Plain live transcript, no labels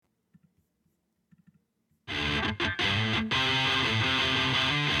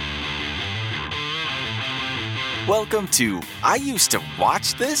Welcome to I Used to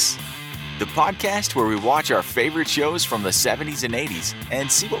Watch This, the podcast where we watch our favorite shows from the 70s and 80s and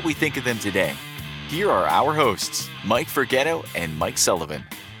see what we think of them today. Here are our hosts, Mike Forgetto and Mike Sullivan.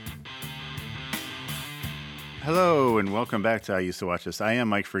 Hello, and welcome back to I Used to Watch This. I am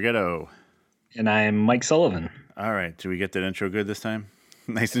Mike Forgetto. And I'm Mike Sullivan. All right, did we get that intro good this time?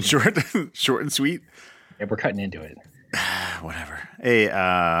 Nice and short, short and sweet. Yeah, we're cutting into it. Whatever. Hey,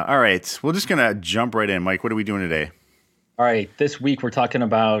 all right, we're just gonna jump right in. Mike, what are we doing today? All right, this week we're talking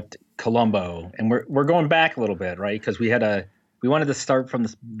about Columbo, and we're going back a little bit, right? Because we wanted to start from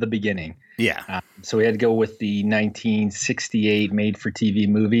the beginning. Yeah. So we had to go with the 1968 made-for-TV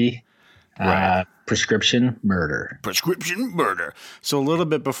movie, Right. Prescription Murder. Prescription Murder. So a little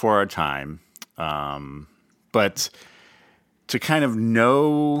bit before our time, but to kind of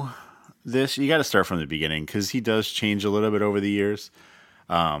know this, you got to start from the beginning because he does change a little bit over the years.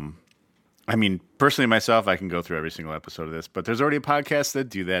 I mean, personally, myself, I can go through every single episode of this, but there's already a podcast that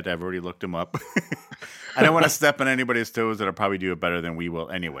do that. I've already looked them up. I don't want to step on anybody's toes that'll probably do it better than we will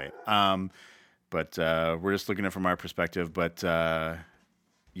anyway. But we're just looking at it from our perspective. But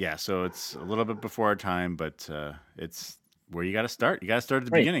yeah, so it's a little bit before our time, but it's where you got to start. You got to start at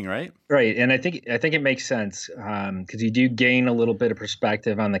the beginning, right? Right, and I think it makes sense because you do gain a little bit of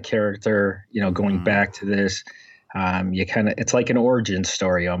perspective on the character. You know, going back to this, you it's like an origin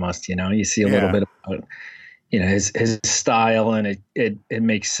story almost. You know, you see a little bit about his style, and it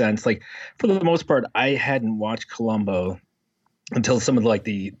makes sense. Like for the most part, I hadn't watched Columbo until some of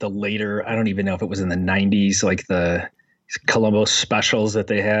the later. I don't even know if it was in the 90s, like the Columbo specials that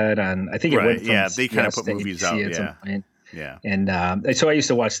they had on. I think it went from they kind of put movies out. Yeah. And so I used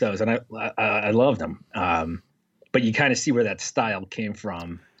to watch those, and I loved them. But you kind of see where that style came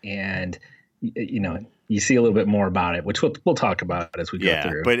from, and you see a little bit more about it, which we'll talk about as we go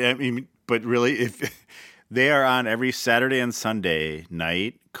through. But I mean, really, if they are on every Saturday and Sunday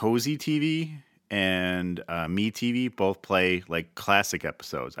night, Cozy TV and Me TV both play like classic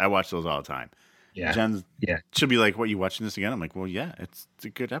episodes. I watch those all the time. Yeah, Jen should be like, "What, you watching this again?" I'm like, "Well, yeah, it's a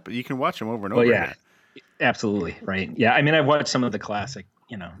good episode. You can watch them over and over again." Absolutely, right. Yeah, I mean, I've watched some of the classic,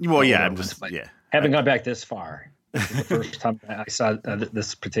 Well, yeah, I'm just haven't gone back this far. This is the first time I saw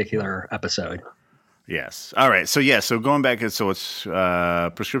this particular episode. Yes. All right. So going back, so it's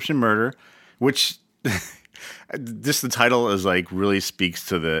Prescription Murder, which the title is like really speaks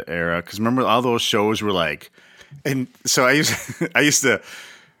to the era because remember all those shows were like, and so I used to.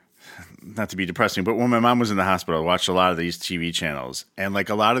 Not to be depressing, but when my mom was in the hospital, I watched a lot of these TV channels, and like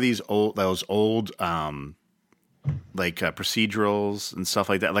a lot of those old procedurals and stuff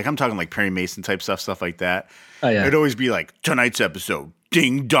like that. Like I'm talking like Perry Mason type stuff like that. Oh yeah, it'd always be like tonight's episode,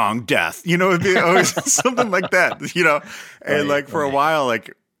 ding dong death. It'd be always something like that. And for a while,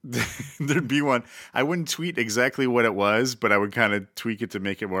 like there'd be one. I wouldn't tweet exactly what it was, but I would kind of tweak it to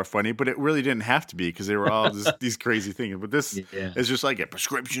make it more funny. But it really didn't have to be because they were all just these crazy things. But this is just like a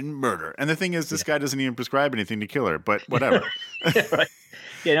prescription murder. And the thing is, this guy doesn't even prescribe anything to kill her. But whatever. Right.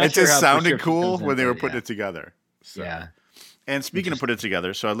 Yeah, it just sounded cool when they were putting it together. So. Yeah. And speaking of putting it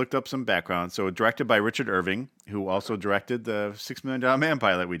together, so I looked up some background. So directed by Richard Irving, who also directed the $6 Million Man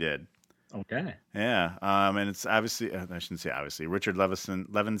pilot we did. Okay. Yeah, and it's obviously, I shouldn't say obviously, Richard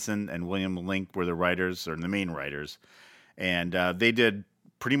Levinson and William Link were the writers, or the main writers. And they did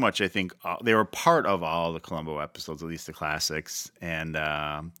pretty much, I think, they were part of all the Columbo episodes, at least the classics. And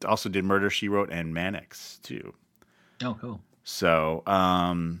also did Murder, She Wrote, and Mannix, too. Oh, cool. So,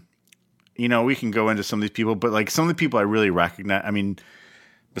 we can go into some of these people, but like some of the people I really recognize, I mean,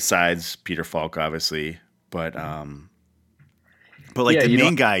 besides Peter Falk, obviously, but the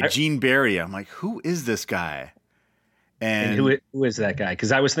main guy, Gene Barry, I'm like, who is this guy? And who is that guy?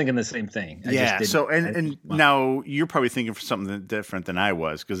 Because I was thinking the same thing. Now you're probably thinking for something different than I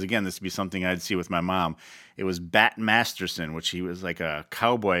was, because again, this would be something I'd see with my mom. It was Bat Masterson, which he was like a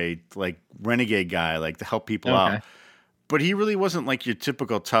cowboy, like renegade guy, like to help people out. But he really wasn't like your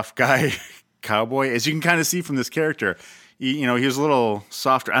typical tough guy cowboy, as you can kind of see from this character. He was a little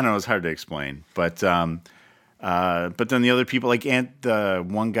softer. I don't know, it's hard to explain, but then the other people, like the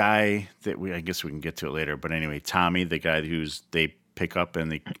one guy that I guess we can get to it later. But anyway, Tommy, the guy they pick up in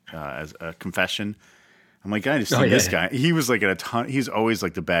the as a confession. I'm like, I just see this guy. He was like in a ton. He's always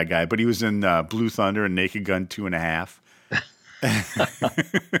like the bad guy, but he was in Blue Thunder and Naked Gun 2.5.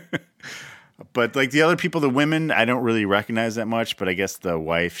 But like the other people, the women, I don't really recognize that much. But I guess the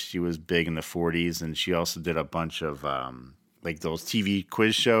wife, she was big in the 40s, and she also did a bunch of like those TV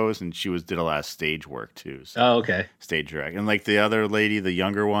quiz shows, and she did a lot of stage work too. So okay. Stage direct. And like the other lady, the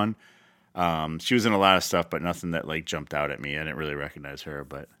younger one, she was in a lot of stuff, but nothing that like jumped out at me. I didn't really recognize her.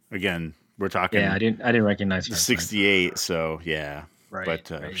 But again, We're talking. Yeah, I didn't recognize her. 68. So yeah. Right.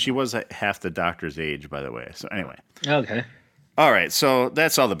 But right. she was half the doctor's age, by the way. So anyway. Okay. All right. So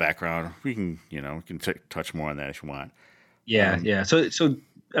that's all the background. We can, touch more on that if you want. Yeah. Yeah. So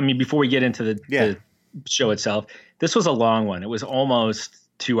I mean, before we get into the show itself, this was a long one. It was almost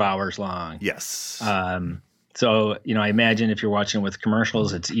 2 hours long. Yes. So, I imagine if you're watching with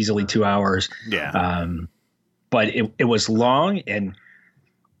commercials, it's easily 2 hours. Yeah. But it was long, and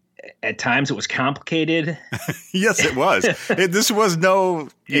at times it was complicated. Yes, it was. This was no.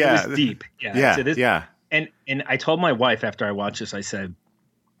 Yeah. It was deep. Yeah. Yeah. So yeah. And I told my wife after I watched this, I said,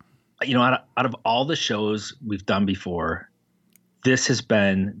 out of all the shows we've done before, this has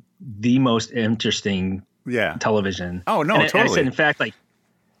been the most interesting television. Oh no, totally. And I said, in fact, like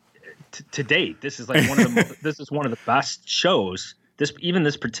to date, this is like this is one of the best shows. This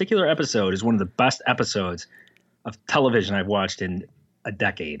particular episode is one of the best episodes of television I've watched in a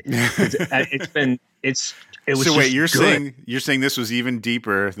decade. It was. So wait, you're good. saying this was even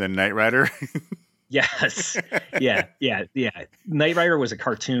deeper than Knight Rider? Yes. Yeah. Knight Rider was a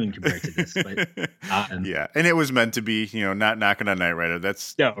cartoon compared to this, but yeah, and it was meant to be, not knocking on Knight Rider.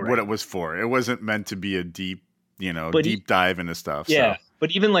 That's what it was for. It wasn't meant to be a deep, deep dive into stuff. Yeah, so.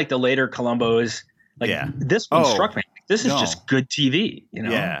 But even like the later Columbos, this one struck me. This is just good TV,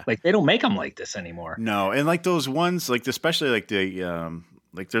 Yeah. Like they don't make them like this anymore. No, and like those ones, like especially like the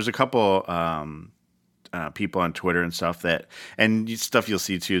there's a couple people on Twitter and stuff and stuff you'll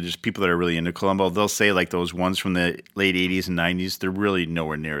see too. There's people that are really into Columbo. They'll say like those ones from the late 80s and 90s, they're really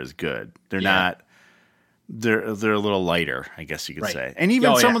nowhere near as good. They're not. They're a little lighter, I guess you could say. And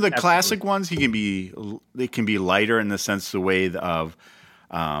even some of the classic ones, they can be lighter in the sense the way of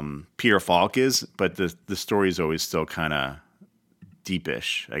Peter Falk is, but the story is always still kind of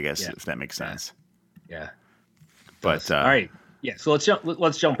deepish, I guess, if that makes sense. Yeah. But all right. Yeah, so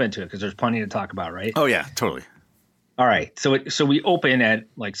let's jump into it because there's plenty to talk about, right? Oh yeah, totally. All right, so we open at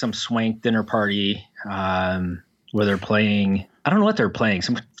like some swank dinner party where they're playing. I don't know what they're playing,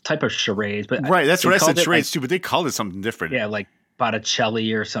 some type of charades, but right. That's what I said, charades too. But they called it something different. Yeah, like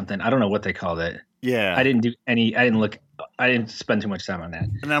Botticelli or something. I don't know what they called it. Yeah, I didn't look. I didn't spend too much time on that.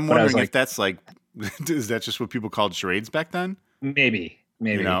 And I'm wondering if that's like, is that just what people called charades back then? Maybe.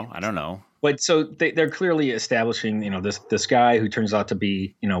 I don't know. But so they're clearly establishing, this guy who turns out to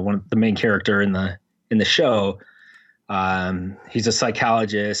be, one of the main character in the show. He's a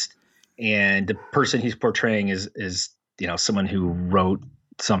psychologist, and the person he's portraying is someone who wrote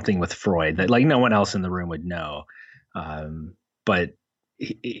something with Freud that like no one else in the room would know. But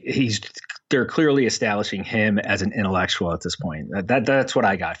they're clearly establishing him as an intellectual at this point. That's what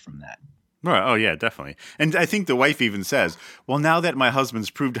I got from that. Right. Oh, yeah, definitely. And I think the wife even says, well, now that my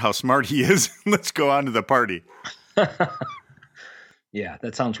husband's proved how smart he is, let's go on to the party. Yeah,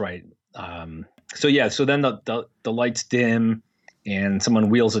 that sounds right. So then the lights dim and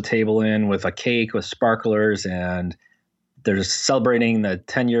someone wheels a table in with a cake with sparklers, and they're celebrating the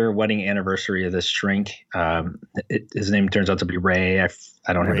 10-year wedding anniversary of this shrink. His name turns out to be Ray.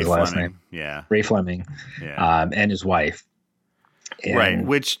 I don't have his last name. Yeah. Ray Fleming. Yeah. And his wife. Right,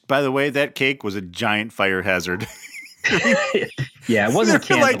 which, by the way, that cake was a giant fire hazard. Yeah, it wasn't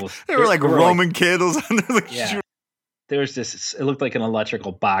candles. There were like Roman candles under the shoe. There was this, it looked like an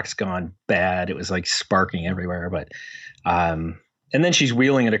electrical box gone bad. It was like sparking everywhere. But, and then she's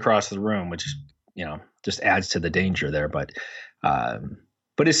wheeling it across the room, which, just adds to the danger there. But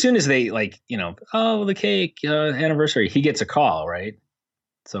as soon as they the cake anniversary, he gets a call, right?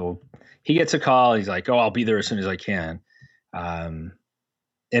 So he gets a call. He's like, I'll be there as soon as I can. And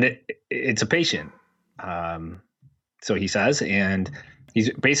it's a patient. So he says, and he's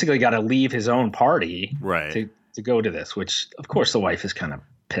basically got to leave his own party to go to this, which of course the wife is kind of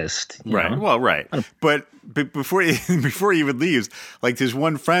pissed. Right. know? Well, right. But before he even leaves, like his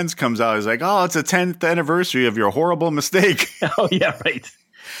one friend comes out, he's like, oh, it's the 10th anniversary of your horrible mistake. Oh yeah. Right.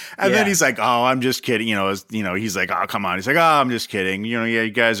 And then he's like, oh, I'm just kidding. He's like, oh, come on. He's like, oh, I'm just kidding. You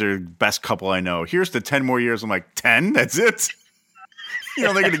guys are the best couple I know. Here's to 10 more years. I'm like, 10? That's it?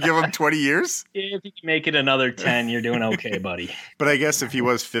 They're going to give him 20 years? If you can make it another 10, you're doing okay, buddy. But I guess if he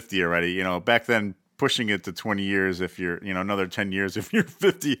was 50 already, back then, pushing it to 20 years if you're, another 10 years if you're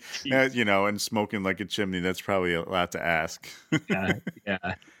 50, and smoking like a chimney, that's probably a lot to ask.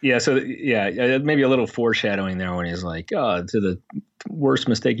 Yeah. So, maybe a little foreshadowing there when he's like, oh, to the worst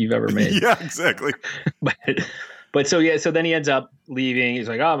mistake you've ever made. Yeah, exactly. But so then he ends up leaving. He's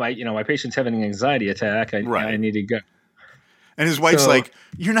like, oh, my patient's having an anxiety attack. I need to go. And his wife's like,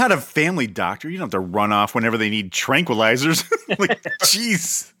 you're not a family doctor. You don't have to run off whenever they need tranquilizers. Like,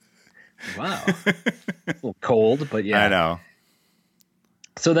 jeez. Wow. A little cold, but yeah. I know.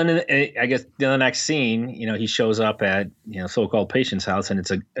 So then I guess the next scene, he shows up at, so-called patient's house, and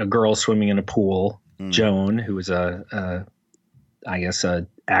it's a girl swimming in a pool, Joan, who is a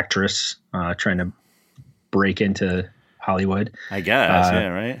actress trying to break into Hollywood. I guess, yeah,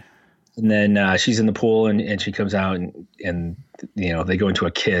 right. And then she's in the pool, and she comes out, and they go into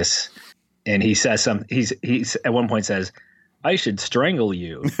a kiss, and he says something. He's at one point says, "I should strangle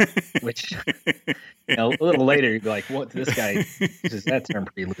you," which a little later you'd be like, "What?" This guy uses that term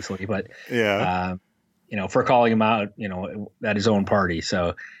pretty loosely, but yeah, for calling him out, at his own party.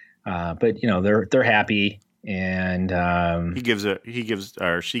 So, but they're happy, and she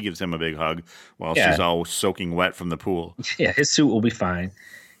gives him a big hug while she's all soaking wet from the pool. Yeah, his suit will be fine,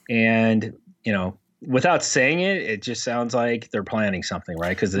 and without saying it, it just sounds like they're planning something,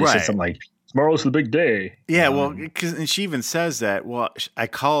 right? Because it's just something like, tomorrow's the big day. Yeah, and she even says that, I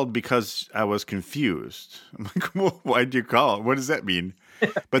called because I was confused. I'm like, well, why'd you call? What does that mean?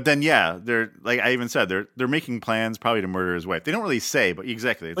 But then, they're like I even said, they're making plans probably to murder his wife. They don't really say, but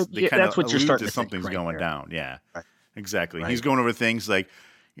exactly. They kind of allude to something's going down. Yeah, right. Exactly. Right. He's going over things like,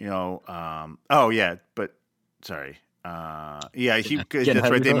 but sorry. That's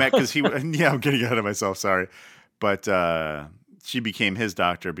right. They met because I'm getting ahead of myself. Sorry. But she became his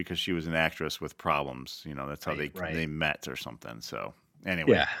doctor because she was an actress with problems. That's how they met or something. So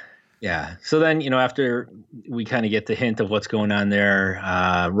anyway. Yeah. Yeah. So then, after we kind of get the hint of what's going on there,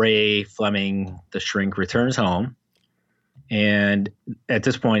 Ray Fleming, the shrink, returns home. And at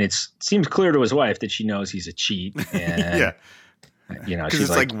this point, it seems clear to his wife that she knows he's a cheat. And, yeah. Because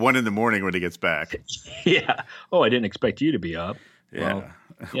it's like 1 a.m. when he gets back. Yeah. Oh, I didn't expect you to be up. Yeah. Well,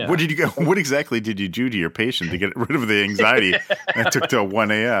 yeah. What exactly did you do to your patient to get rid of the anxiety that took till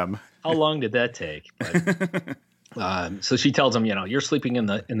 1 a.m.? How long did that take? But, so she tells him, you're sleeping in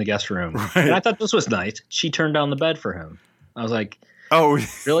the guest room. Right. And I thought this was nice. She turned down the bed for him. I was like, oh,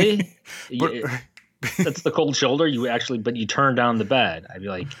 really? That's the cold shoulder. But you turned down the bed. I'd be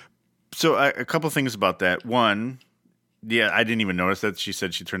like, so a couple things about that. One, I didn't even notice that she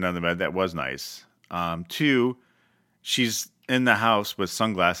said she turned down the bed. That was nice. 2, she's in the house with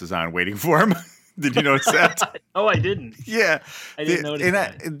sunglasses on waiting for him. Did you notice that? Oh, I didn't. Yeah. I didn't notice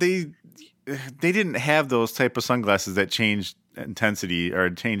that. They didn't have those type of sunglasses that changed intensity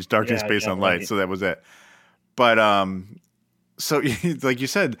or changed darkness based on light. Right. So that was it. But so like you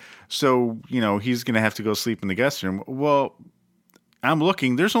said, he's going to have to go sleep in the guest room. Well, I'm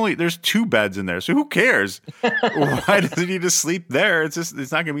looking. There's 2 beds in there, so who cares? Why does he need to sleep there? It's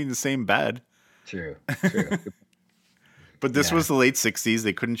not going to be in the same bed. True. But this was the late 60s.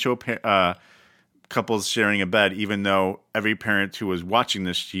 They couldn't show couples sharing a bed, even though every parent who was watching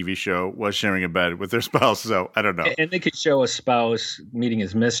this TV show was sharing a bed with their spouse. So I don't know. And they could show a spouse meeting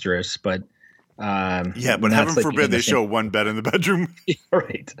his mistress, but but heaven forbid they show one bed in the bedroom.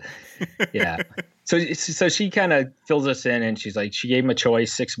 Right. Yeah. So she kind of fills us in, and she's like, she gave him a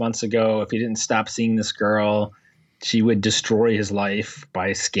choice 6 months ago. If he didn't stop seeing this girl, she would destroy his life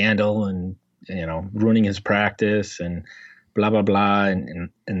by scandal and ruining his practice and blah blah blah. And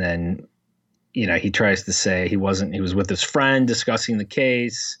then he tries to say he was with his friend discussing the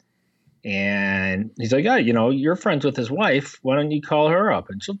case, and he's like, you're friends with his wife. Why don't you call her up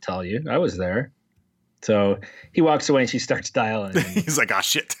and she'll tell you? I was there. So he walks away and she starts dialing. He's like, oh,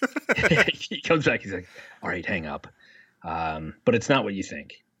 shit. He comes back. He's like, all right, hang up. But it's not what you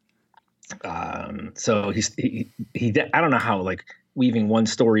think. So he I don't know how, like, weaving one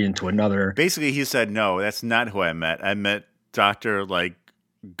story into another. Basically, he said, no, that's not who I met. I met Dr. like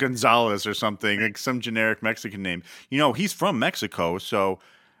Gonzalez or something, like some generic Mexican name. He's from Mexico, so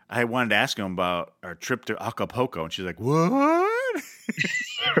I wanted to ask him about our trip to Acapulco. And she's like, what?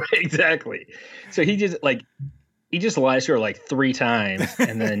 Exactly. So he just lies to her like 3 times.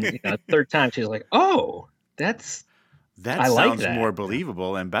 And then third time she's like, oh, that sounds more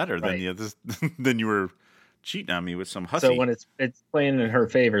believable and better than you were cheating on me with some hussy. So when it's playing in her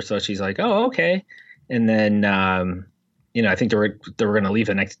favor, so she's like, oh, okay. And then, I think they were going to leave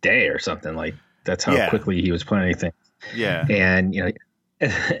the next day or something. Like, that's how quickly he was planning things. Yeah. And,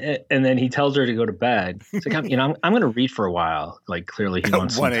 and then he tells her to go to bed. It's like, I'm going to read for a while. Like, clearly he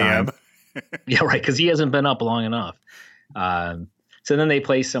wants some time. Yeah, right. Because he hasn't been up long enough. So then they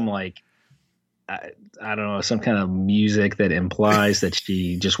play some, like, I don't know, some kind of music that implies that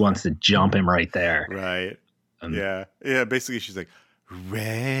she just wants to jump him right there. Right. Yeah. Basically, she's like,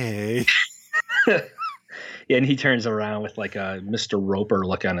 Ray. Yeah, and he turns around with like a Mr. Roper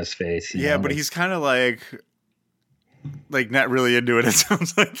look on his face. But he's kind of like not really into it. It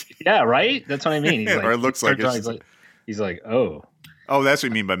sounds like. Yeah, right. That's what I mean. He's like, or it looks like it's. He's like, oh. Oh, that's what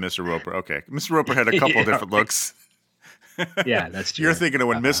you mean by Mr. Roper. Okay, Mr. Roper had a couple different looks. Yeah, that's true. You're thinking of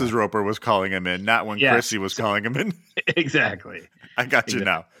when Mrs. Roper was calling him in, not when Chrissy was calling him in. Exactly. I got you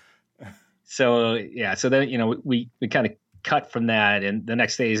now. So so then we kind of cut from that, and the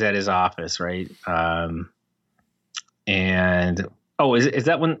next day he's at his office, right? And is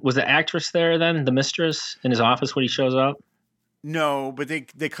that when was the actress there then, the mistress in his office when he shows up? No, but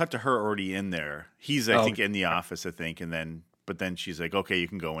they cut to her already in there. He's I think in the office, I think, but then she's like, okay, you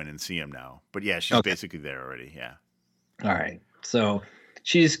can go in and see him now. But yeah, she's basically there already. Yeah. All right. So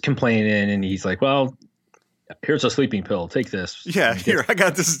she's complaining, and he's like, well, here's a sleeping pill. Take this. Yeah, here, I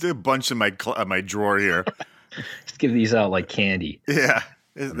got this bunch in my drawer here. Just give these out like candy. Yeah.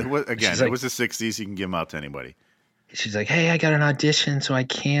 It was the 60s. You can give them out to anybody. She's like, hey, I got an audition, so I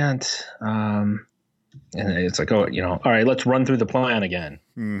can't. And it's like, all right, let's run through the plan again.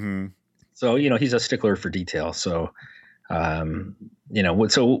 Mm-hmm. So, he's a stickler for detail. So, what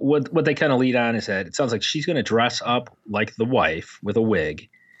they kind of lead on is that it sounds like she's going to dress up like the wife with a wig.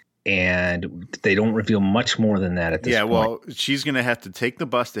 And they don't reveal much more than that at this point. Yeah, well, she's going to have to take the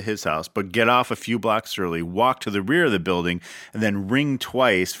bus to his house, but get off a few blocks early, walk to the rear of the building, and then ring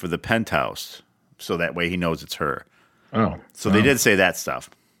twice for the penthouse. So that way he knows it's her. Oh. So they did say that stuff.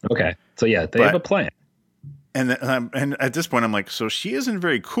 Okay. So, yeah, they have a plan. And at this point, I'm like, so she isn't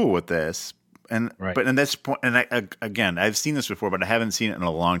very cool with this. But at this point, again, I've seen this before, but I haven't seen it in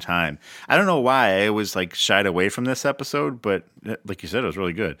a long time. I don't know why I was like shied away from this episode, but like you said, it was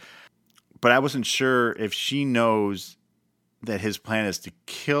really good. But I wasn't sure if she knows that his plan is to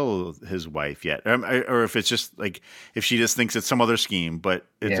kill his wife yet, or if it's just like if she just thinks it's some other scheme. But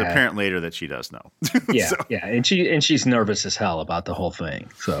it's apparent later that she does know. And she's nervous as hell about the whole thing.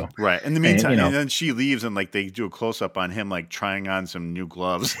 So right. In the meantime, and then she leaves, and like they do a close up on him, like trying on some new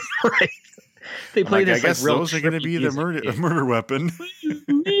gloves. Right. They play this. I guess those are going to be the murder weapon.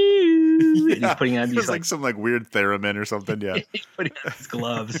 He's putting on these like some like weird theremin or something. Yeah, he's putting on his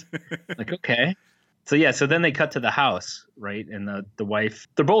gloves. Like okay, so then they cut to the house, right? And the wife,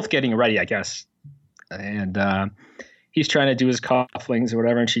 they're both getting ready, I guess. And he's trying to do his cufflinks or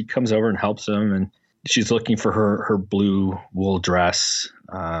whatever, and she comes over and helps him, and she's looking for her blue wool dress,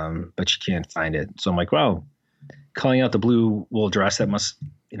 but she can't find it. So I'm like, well, calling out the blue wool dress, that must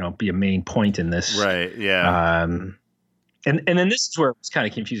be a main point in this. Right. Yeah. And then this is where it was kind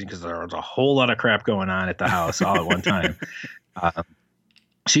of confusing because there was a whole lot of crap going on at the house all at one time.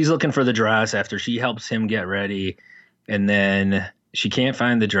 She's looking for the dress after she helps him get ready, and then she can't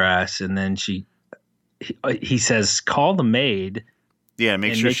find the dress, and then he says, call the maid. Yeah,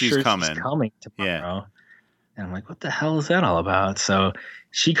 make sure she's coming. She's coming tomorrow. Yeah. And I'm like, what the hell is that all about? So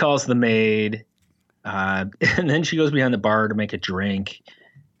she calls the maid, and then she goes behind the bar to make a drink.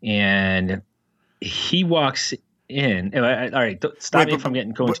 And he walks in. All right, stop me if I'm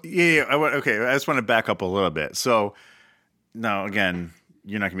getting going. Yeah. Okay, I just want to back up a little bit. So now, again,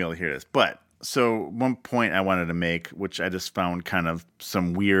 you're not going to be able to hear this. But so one point I wanted to make, which I just found kind of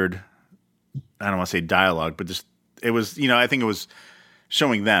some weird, I don't want to say dialogue, but just it was, I think it was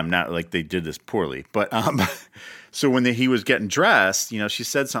showing them, not like they did this poorly. But so when he was getting dressed, she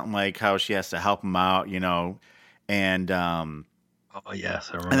said something like how she has to help him out, and oh yes,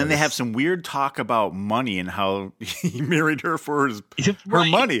 I remember. And then they have some weird talk about money and how he married her for her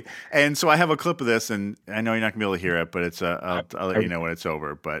money. And so I have a clip of this, and I know you're not gonna be able to hear it, but it's I'll let you know when it's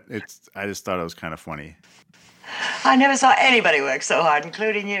over. But I just thought it was kind of funny. I never saw anybody work so hard,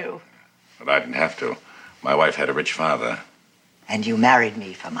 including you. But I didn't have to. My wife had a rich father. And you married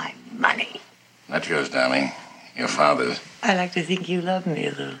me for my money. Not yours, darling. Your father's. I like to think you loved me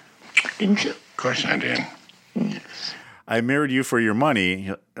a little, didn't you? Of course I did. Yes. I married you for your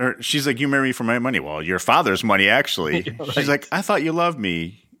money. Or she's like, you married me for my money. Well, your father's money, actually. Right. She's like, I thought you loved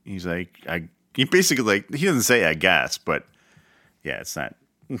me. He's like, he basically like, he doesn't say I guess, but yeah, it's not.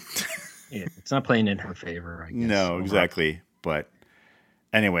 It's not playing in her favor, I guess. No, exactly. But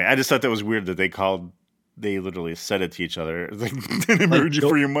anyway, I just thought that was weird that they literally said it to each other. Like, I married you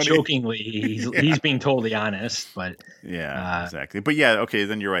for your money. Jokingly, he's being totally honest, but yeah, exactly. But yeah, okay,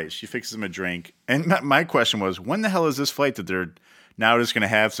 then you're right. She fixes him a drink, and my question was, when the hell is this flight that they're now just going to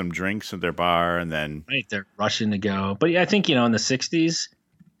have some drinks at their bar, and then they're rushing to go? But yeah, I think in the '60s,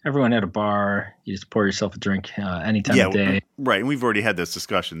 everyone had a bar. You just pour yourself a drink any time of day. Right, and we've already had this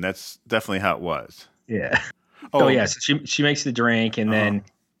discussion. That's definitely how it was. Yeah. Oh yeah. So she makes the drink, and then.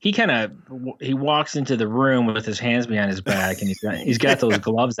 He walks into the room with his hands behind his back, and he's got those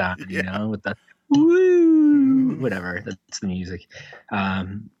gloves on, with the woo, whatever. That's the music.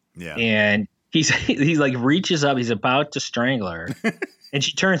 And he's like reaches up, he's about to strangle her, and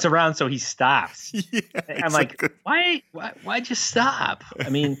she turns around, so he stops. Yeah, I'm like, why just stop? I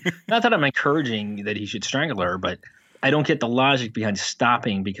mean, not that I'm encouraging that he should strangle her, but I don't get the logic behind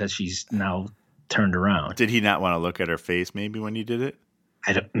stopping because she's now turned around. Did he not want to look at her face maybe when you did it?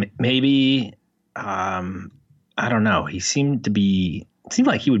 Maybe, I don't know. He seemed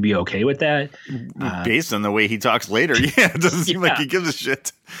like he would be okay with that. Based on the way he talks later. Yeah, it doesn't seem like he gives a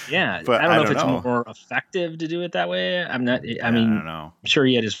shit. Yeah. But I don't know if it's more effective to do it that way. I don't know. I'm sure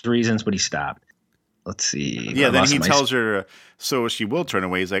he had his reasons, but he stopped. Let's see. Yeah, then he tells her, so she will turn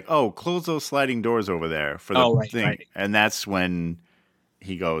away. He's like, oh, close those sliding doors over there for the thing. Right. And that's when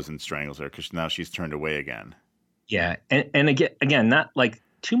he goes and strangles her because now she's turned away again. Yeah. And again, not like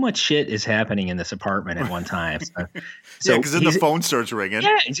too much shit is happening in this apartment at one time. So yeah, because then the phone starts ringing.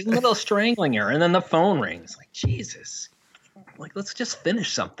 Yeah, he's in the middle of strangling her, and then the phone rings. Like, Jesus. Like, let's just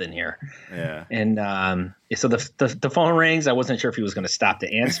finish something here. Yeah. And so the phone rings. I wasn't sure if he was going to stop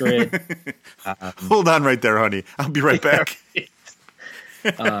to answer it. Hold on right there, honey. I'll be right back.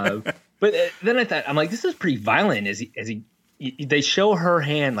 But then I thought, I'm like, this is pretty violent. They show her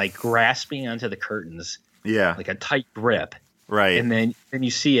hand like grasping onto the curtains. Yeah. Like a tight grip. Right. And then you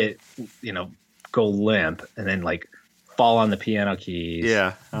see it, go limp and then like fall on the piano keys.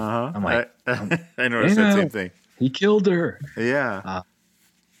 Yeah. Uh-huh. I'm like, I noticed that same thing. He killed her. Yeah.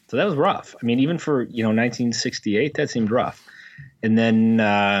 So that was rough. I mean, even for, 1968, that seemed rough. And then,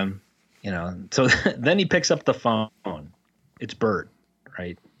 so then he picks up the phone. It's Bert,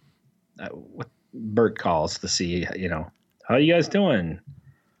 right? Bert calls to see, how you guys doing?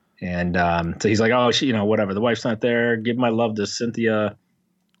 And so he's like, oh, whatever. The wife's not there. Give my love to Cynthia.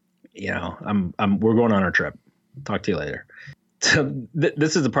 We're going on our trip. Talk to you later. So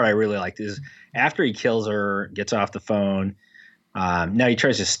this is the part I really liked is after he kills her, gets off the phone. Now he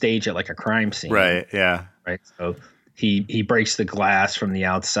tries to stage it like a crime scene. Right. Yeah. Right. So he breaks the glass from the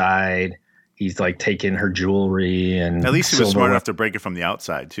outside. He's like taking her jewelry and at least he was smart enough to break it from the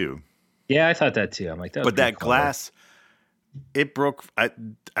outside too. Yeah, I thought that too. I'm like, but that glass, it broke. I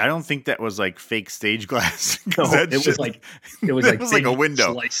don't think that was like fake stage glass. No, it was like a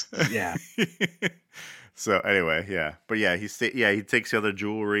window. Sliced, yeah. So anyway, yeah, but yeah, he takes the other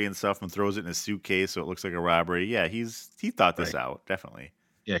jewelry and stuff and throws it in a suitcase so it looks like a robbery. Yeah, he thought this out definitely.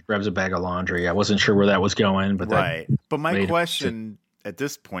 Yeah, grabs a bag of laundry. I wasn't sure where that was going, but right. But my question at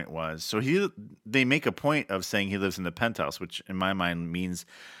this point was, so they make a point of saying he lives in the penthouse, which in my mind means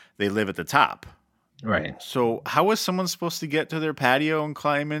they live at the top. Right. So how is someone supposed to get to their patio and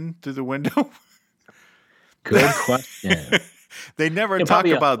climb in through the window? Good question. They never talk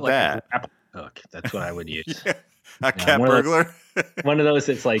about that. Hook. That's what I would use. Yeah. A cat burglar. One of those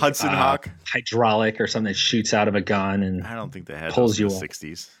that's like Hudson Hawk, hydraulic or something that shoots out of a gun and I don't think they had pulls those you in the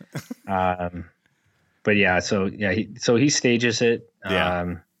 60s. But yeah, he stages it.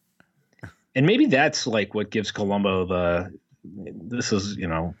 Yeah. And maybe that's like what gives Columbo this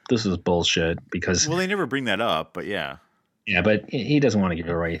is bullshit because they never bring that up, but yeah. Yeah, but he doesn't want to give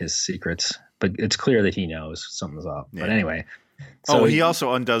away his secrets. But it's clear that he knows something's up. Yeah. But anyway. So he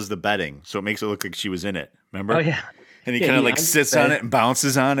also undoes the bedding, so it makes it look like she was in it. Remember? Oh yeah. And he kind of like sits on it and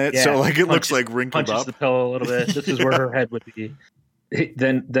bounces on it, so like it looks like wrinkled punches up. The pillow a little bit. This is where her head would be.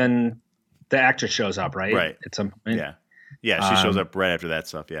 Then the actress shows up, right? Right. At some point. Yeah. Yeah, she shows up right after that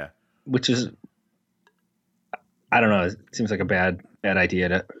stuff. Yeah. Which is, I don't know. It seems like a bad idea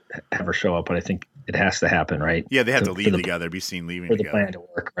to have her show up, but I think it has to happen, right? Yeah, they have to leave together, be seen leaving for together. For the plan to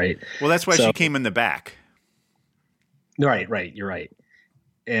work, right? Well, that's why she came in the back. Right. You're right.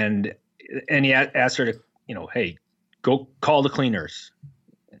 And he asked her to, hey, go call the cleaners.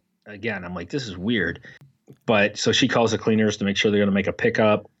 Again, I'm like, this is weird. But so she calls the cleaners to make sure they're going to make a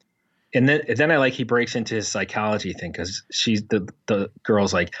pickup. And then I like he breaks into his psychology thing because she's the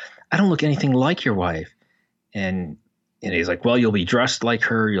girl's like, I don't look anything like your wife. And he's like, well, you'll be dressed like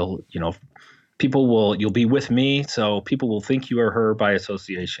her. You'll be with me. So people will think you are her by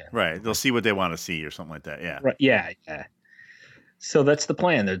association. Right. They'll see what they want to see or something like that. Yeah. Right. Yeah. So that's the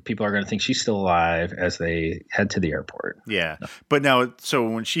plan, that people are going to think she's still alive as they head to the airport. Yeah. But now, so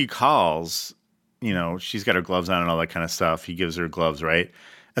when she calls, she's got her gloves on and all that kind of stuff. He gives her gloves, right?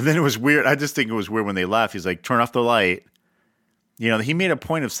 And then it was weird. I just think it was weird when they left. He's like, turn off the light. He made a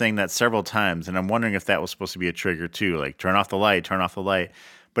point of saying that several times. And I'm wondering if that was supposed to be a trigger too. Like, turn off the light, turn off the light.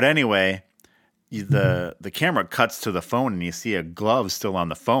 But anyway, the camera cuts to the phone and you see a glove still on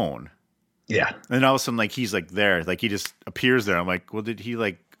the phone. Yeah. And all of a sudden, like, he's like there, like he just appears there. I'm like, well, did he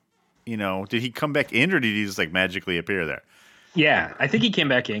did he come back in or did he just like magically appear there? Yeah. I think he came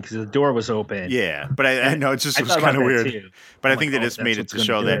back in because the door was open. Yeah. But I know it was kind of weird. Too. But I think they just made it to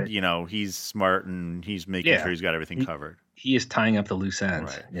show that, he's smart and he's making sure he's got everything covered. He is tying up the loose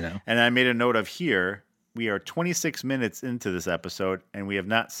ends, right. And I made a note of here, we are 26 minutes into this episode and we have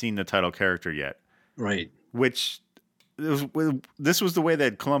not seen the title character yet. Right. Which this was the way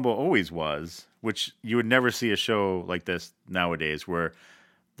that Columbo always was, which you would never see a show like this nowadays, where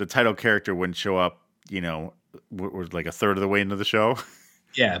the title character wouldn't show up, we're like a third of the way into the show.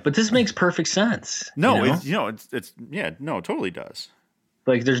 Yeah, but this makes perfect sense. No, it totally does.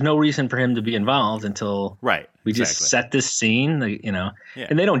 Like, there's no reason for him to be involved until we just set this scene, and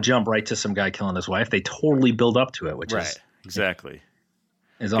they don't jump right to some guy killing his wife. They totally build up to it, which is exactly.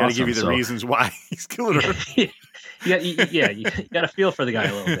 Is gotta awesome. Give you the reasons why he's killing her. you got to feel for the guy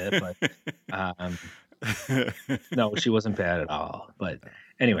a little bit, but no, she wasn't bad at all. But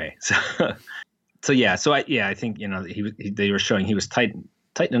anyway, I think they were showing he was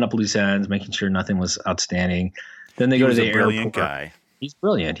tightening up loose ends, making sure nothing was outstanding. Then they go to the airport. Brilliant guy. He's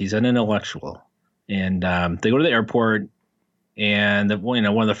brilliant. He's an intellectual, and they go to the airport, and one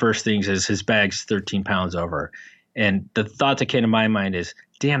of the first things is his bag's 13 pounds over, and the thought that came to my mind is,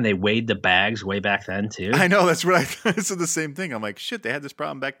 damn, they weighed the bags way back then too. I know, that's right. I said the same thing. I'm like, shit, they had this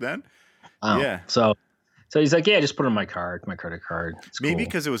problem back then. Yeah. So he's like, yeah, just put it on my credit card. It's maybe cool.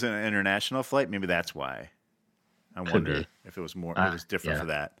 because it was an international flight. Maybe that's why. I wonder if it was more. It was different for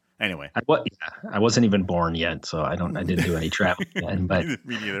that. Anyway, I wasn't even born yet, so I didn't do any travel then. But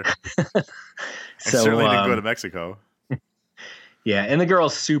me neither. I certainly didn't go to Mexico. Yeah, and the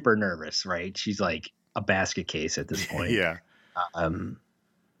girl's super nervous, right? She's like a basket case at this point. Yeah.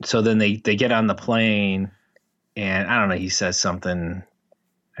 So then they get on the plane, and I don't know. He says something,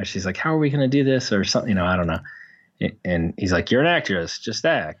 and she's like, "How are we going to do this?" or something. I don't know. And he's like, "You're an actress, just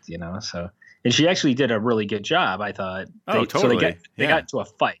act," So, and she actually did a really good job, I thought. Totally. So they got into a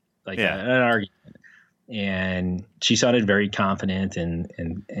fight. An argument, and she sounded very confident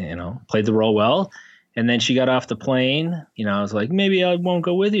and played the role well. And then she got off the plane. I was like, maybe I won't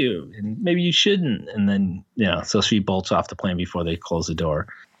go with you, and maybe you shouldn't. And then so she bolts off the plane before they close the door.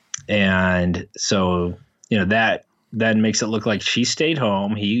 And so that then makes it look like she stayed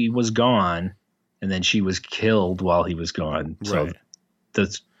home, he was gone, and then she was killed while he was gone. So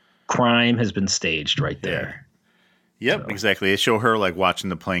the crime has been staged right there. Yep, exactly. They show her like watching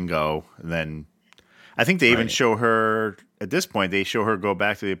the plane go, and then I think they even show her at this point. They show her go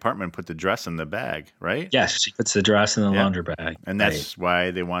back to the apartment and put the dress in the bag, right? Yes, she puts the dress in the laundry bag, and that's why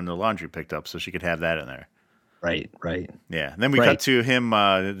they wanted the laundry picked up so she could have that in there. Right. Yeah. And then we cut to him,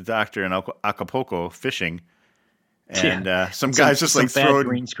 the doctor in Acapulco fishing, and some guys just like throwing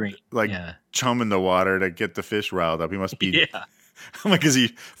green screen, chum in the water to get the fish riled up. He must be. Yeah. I'm like, is he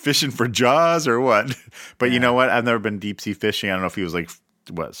fishing for jaws or what? But you know what? I've never been deep sea fishing. I don't know if he was like,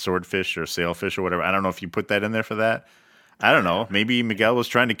 swordfish or sailfish or whatever. I don't know if you put that in there for that. I don't know. Maybe Miguel was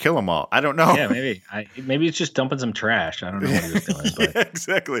trying to kill them all. I don't know. Yeah, maybe. Maybe it's just dumping some trash. I don't know what he was doing. But, yeah,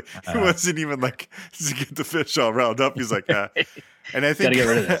 exactly. He wasn't even like to get the fish all riled up. He's like, and I think, get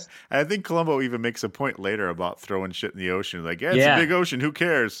rid of this. I think Columbo even makes a point later about throwing shit in the ocean. Like, it's a big ocean. Who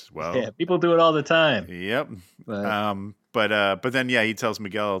cares? Well, people do it all the time. Yep. But then he tells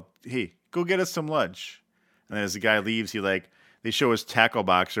Miguel, hey, go get us some lunch. And then as the guy leaves, they show his tackle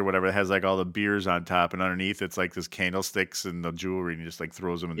box or whatever that has like all the beers on top, and underneath it's like this candlesticks and the jewelry, and he just like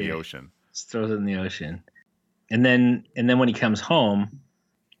throws them in the ocean. Just throws it in the ocean. And then when he comes home,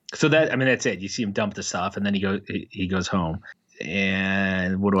 so that's it. You see him dump the stuff, and then he goes home.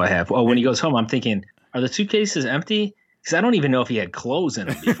 And what do I have? Oh, when he goes home, I'm thinking, are the suitcases empty? Because I don't even know if he had clothes in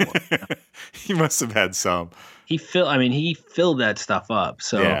them before. He must have had some. He filled that stuff up.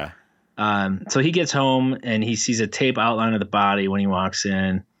 So yeah. So he gets home and he sees a tape outline of the body when he walks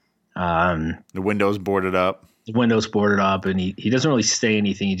in. The window's boarded up. And he doesn't really say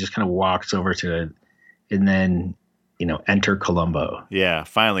anything. He just kind of walks over to it, and then enter Columbo. Yeah,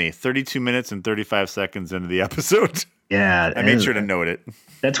 finally, 32 minutes and 35 seconds into the episode. Yeah, I made sure to note it.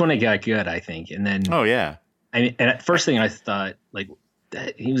 That's when it got good, I think. And then and at first thing I thought, like,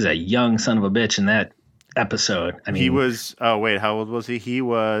 he was a young son of a bitch in that episode. I mean, he was. Oh wait, how old was he? He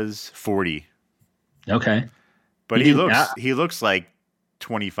was 40. Okay, but he looks like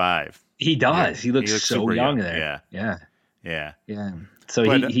 25. He does. Yeah, he looks so young there. Yeah. So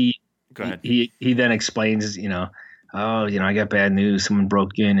go ahead. He then explains, I got bad news. Someone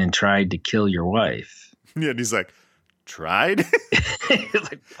broke in and tried to kill your wife. Yeah, and he's like, tried? He's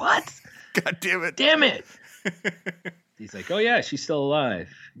like, what? God damn it. Damn it. He's like, oh yeah, she's still alive.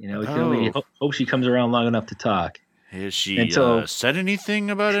 We can only hope she comes around long enough to talk. Has she said anything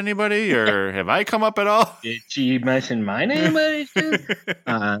about anybody, or have I come up at all? Did she mention my name?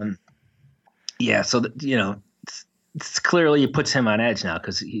 Yeah, so it's clearly it puts him on edge now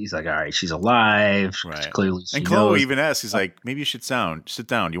because he's like, all right, she's alive. Right. Clearly, and Chloe even asks, he's like, maybe you should sit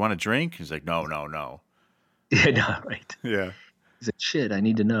down. Do you want a drink? He's like, no. Yeah, no, right. Yeah. He's like, shit, I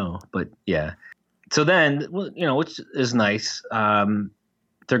need to know. But yeah. So then, which is nice.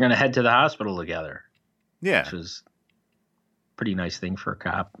 They're going to head to the hospital together. Yeah. Which was a pretty nice thing for a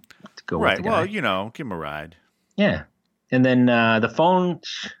cop to go right. with the guy. Well, give him a ride. Yeah. And then the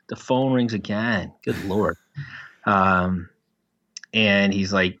phone rings again. Good Lord. And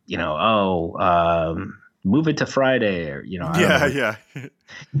he's like, move it to Friday, or Yeah.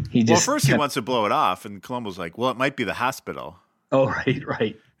 He just first he wants to blow it off, and Columbo's like, well, it might be the hospital. Oh,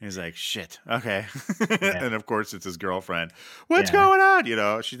 right. And he's like, shit, okay. Yeah. And of course it's his girlfriend. What's going on?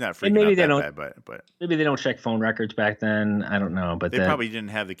 She's not freaking out that bad, but maybe they don't check phone records back then. I don't know, but they probably didn't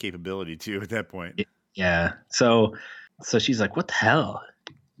have the capability to at that point. Yeah. So she's like, what the hell?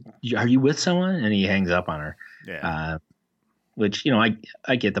 Are you with someone? And he hangs up on her. Yeah. Which,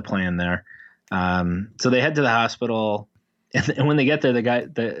 I get the plan there. So they head to the hospital, and when they get there,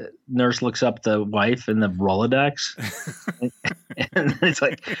 the nurse looks up the wife in the Rolodex, and it's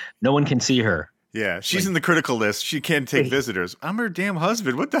like, no one can see her. Yeah, she's in the critical list. She can't take visitors. I'm her damn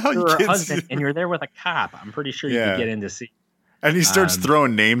husband. What the hell? You're her husband, and you're there with a cop. I'm pretty sure you could get in to see. And he starts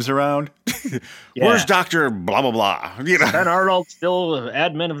throwing names around. Where's Dr. blah, blah, blah? Ben Arnold still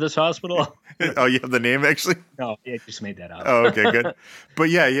admin of this hospital? Oh, you have the name actually? No, I just made that up. Oh, okay, good. But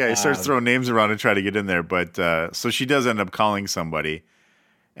yeah, he starts throwing names around and try to get in there. But so she does end up calling somebody.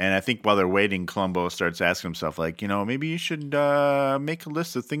 And I think while they're waiting, Columbo starts asking himself, like, maybe you should make a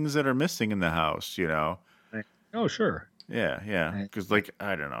list of things that are missing in the house, Oh, sure. Yeah. Because,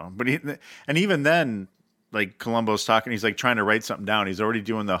 I don't know. But even then, Columbo's talking, he's trying to write something down. He's already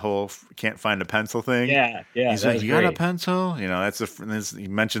doing the whole can't find a pencil thing. Yeah. He's like, you got a pencil? He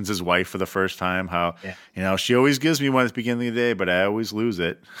mentions his wife for the first time. How she always gives me one at the beginning of the day, but I always lose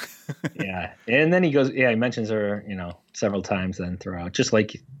it. Yeah, and then he goes. Yeah, he mentions her, several times then throughout, just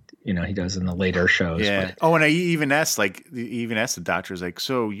like he does in the later shows. Yeah. But, and I even asked, the doctors,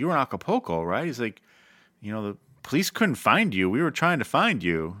 so you were in Acapulco, right? He's like, the police couldn't find you. We were trying to find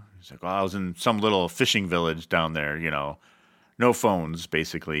you. He's like, I was in some little fishing village down there, no phones,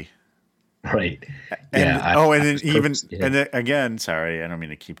 basically. Right. And, and then again, sorry, I don't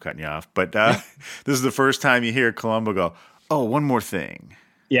mean to keep cutting you off, but this is the first time you hear Columbo go, oh, one more thing.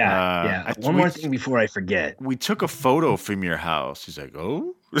 Yeah. One more thing before I forget. We took a photo from your house. He's like,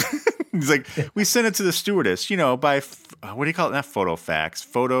 oh? He's like, we sent it to the stewardess, by, what do you call it? Not photo fax,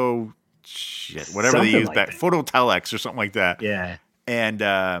 whatever something they use back, photo telex or something like that. Yeah. And,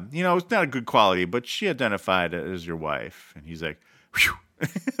 it's not a good quality, but she identified it as your wife. And he's like, whew.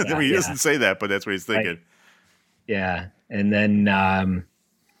 I mean, he doesn't say that, but that's what he's thinking. Right. Yeah. And then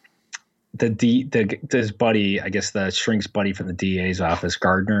this buddy, I guess the shrink's buddy from the DA's office,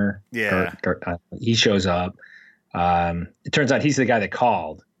 Gardner. Yeah. He shows up. It turns out he's the guy that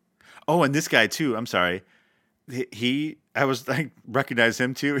called. Oh, and this guy, too. I'm sorry. I recognize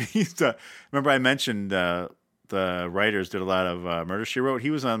him, too. Remember I mentioned the writers did a lot of Murder, She Wrote.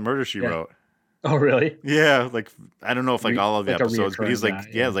 He was on Murder, She Wrote. Oh, really? Yeah, I don't know if all of the episodes, but he's guy,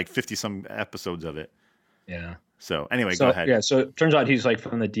 50-some episodes of it. Yeah. So anyway, go ahead. Yeah, so it turns out he's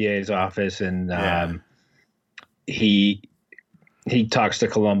from the DA's office, and he talks to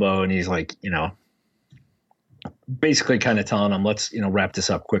Columbo, and he's basically kind of telling him, let's wrap this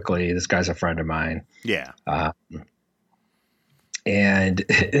up quickly. This guy's a friend of mine. Yeah. And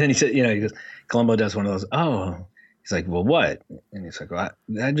then he said, he goes, Columbo does one of those, oh, he's like, well, what? And he's like, well,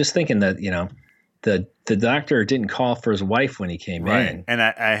 I'm just thinking that, the doctor didn't call for his wife when he came in. And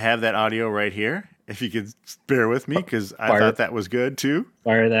I have that audio right here, if you could bear with me, because I thought that was good, too.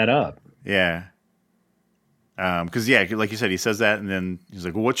 Fire that up. Yeah. Because, like you said, he says that, and then he's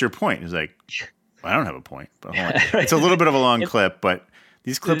like, well, what's your point? He's like, well, I don't have a point. But hold on. It's a little bit of a long clip, but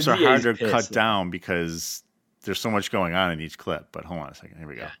these clips are hard to cut down because there's so much going on in each clip. But hold on a second. Here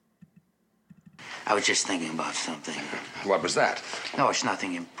we go. I was just thinking about something. What was that? No, it's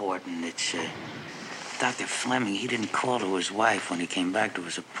nothing important. It's Dr. Fleming. He didn't call to his wife when he came back to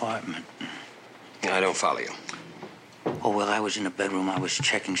his apartment. I don't follow you. Oh, well, I was in the bedroom. I was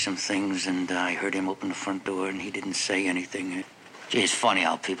checking some things, and I heard him open the front door, and he didn't say anything. Gee, it's funny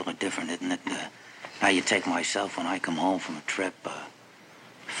how people are different, isn't it? Now you take myself when I come home from a trip.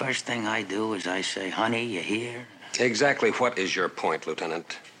 First thing I do is I say, honey, you here? Exactly what is your point,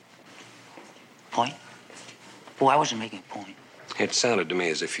 Lieutenant? Point? Oh, I wasn't making a point. It sounded to me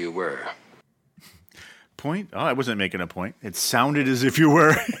as if you were. Point? Oh, I wasn't making a point. It sounded as if you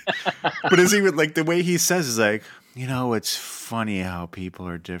were. But is he the way he says is it's funny how people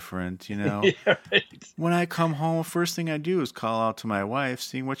are different, Yeah, right. When I come home, first thing I do is call out to my wife,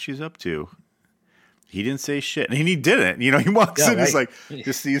 seeing what she's up to. He didn't say shit. And he didn't. He walks in, right.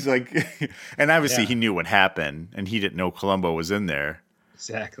 he's and obviously he knew what happened, and he didn't know Columbo was in there.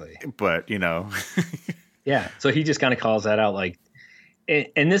 Exactly. But, Yeah. So he just kind of calls that out, like,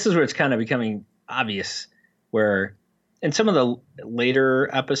 and this is where it's kind of becoming obvious, where in some of the later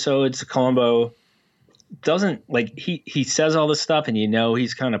episodes, Columbo doesn't, like, he says all this stuff and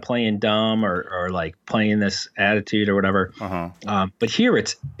he's kind of playing dumb or like playing this attitude or whatever. But here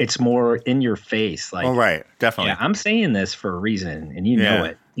it's more in your face. Like, oh, right. Definitely. Yeah, I'm saying this for a reason and know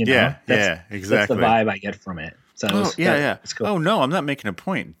it. Exactly. That's the vibe I get from it. So it's cool. Oh, no, I'm not making a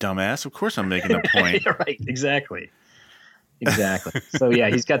point, dumbass. Of course I'm making a point. Right. Exactly. So, yeah,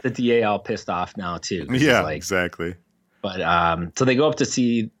 he's got the DA all pissed off now, too. Yeah, exactly. But so they go up to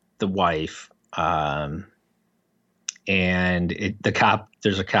see the wife. And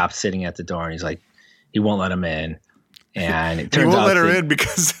there's a cop sitting at the door, and he's like, he won't let him in. And it turns out he won't let her in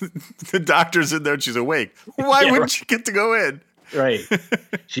because the doctor's in there and she's awake. Why wouldn't she get to go in? Right.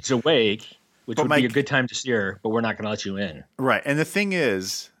 She's awake, which would be a good time to see her, but we're not going to let you in. Right. And the thing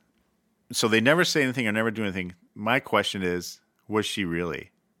is, so they never say anything or never do anything. My question is, was she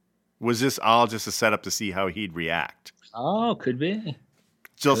really? Was this all just a setup to see how he'd react? Oh, could be.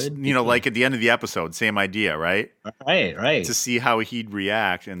 Just, like at the end of the episode, same idea, right? Right. To see how he'd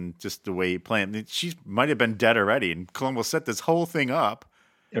react and just the way he played. She might have been dead already. And Columbo set this whole thing up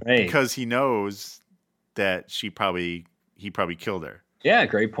because he knows that he probably killed her. Yeah,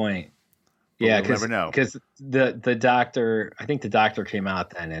 great point. But we'll never know. Because the doctor, I think the doctor came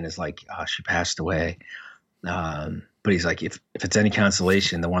out then and is like, oh, she passed away. But he's like, if it's any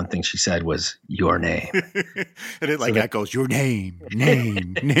consolation, the one thing she said was your name. And it echoes, your name.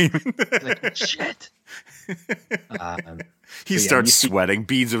 Like, shit. He starts sweating,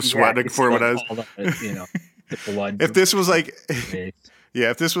 beads of sweat for what I was. The blood. If this was like,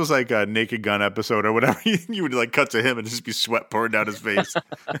 if this was like a Naked Gun episode or whatever, you would like cut to him and just be sweat pouring down his face.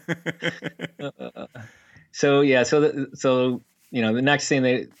 So the next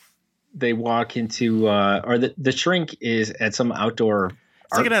thing they walk into, or the shrink is at some outdoor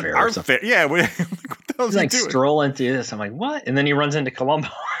art fair. It's like an art fair. Yeah. What the hell is he doing? Strolling through this. I'm like, what? And then he runs into Columbo.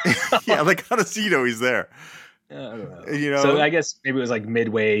 Yeah, like, how does he know he's there? I don't know. So I guess maybe it was like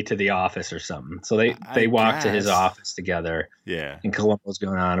midway to the office or something. So they walk to his office together. Yeah. And Columbo's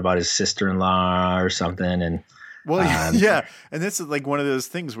going on about his sister-in-law or something. And yeah. And this is like one of those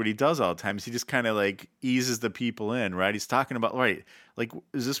things what he does all the time is he just kind of like eases the people in, right? He's talking about, right, like,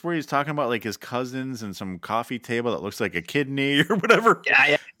 is this where he's talking about like his cousins and some coffee table that looks like a kidney or whatever?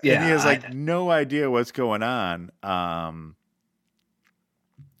 Yeah. And he has like no idea what's going on.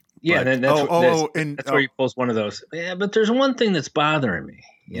 Yeah, and that's where he pulls one of those. Yeah, but there's one thing that's bothering me.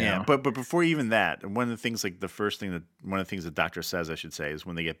 You know? But before even that, one of the things like one of the things the doctor says, I should say, is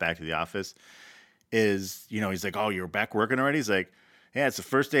when they get back to the office, is he's like, oh, you're back working already? He's like, yeah, it's the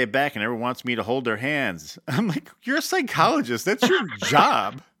first day back, and everyone wants me to hold their hands. I'm like, you're a psychologist. That's your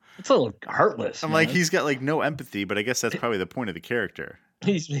job. It's a little heartless. I'm like, he's got like no empathy, but I guess that's probably the point of the character.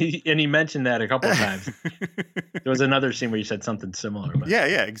 He mentioned that a couple of times. There was another scene where he said something similar. But. Yeah,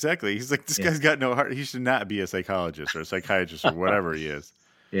 exactly. He's like, this guy's got no heart. He should not be a psychologist or a psychiatrist or whatever he is.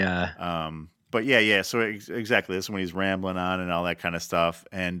 Yeah. But yeah. So exactly, this is when he's rambling on and all that kind of stuff,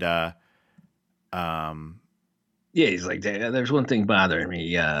 and yeah, he's like, there's one thing bothering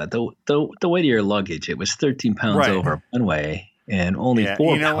me. The weight of your luggage, it was 13 pounds over one way. And only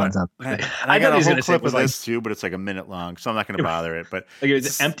 4 pounds on the way. I got a whole clip of this too, but it's like a minute long, so I'm not going to bother it. But like it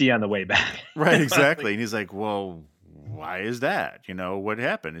was empty on the way back. Right, exactly. And he's like, well, why is that? What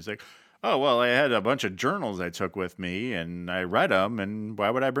happened? He's like, oh, well, I had a bunch of journals I took with me, and I read them, and why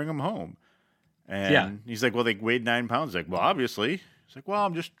would I bring them home? And he's like, well, they weighed 9 pounds. Like, well, obviously. He's like, well,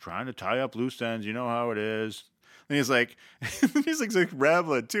 I'm just trying to tie up loose ends. You know how it is. And he's like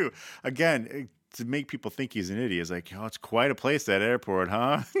rambling too. Again, to make people think he's an idiot. He's like, oh, it's quite a place, that airport,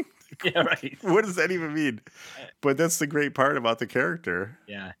 huh? Yeah, right. What does that even mean? But that's the great part about the character.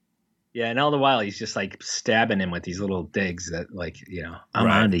 Yeah. Yeah, and all the while he's just like stabbing him with these little digs that, like, I'm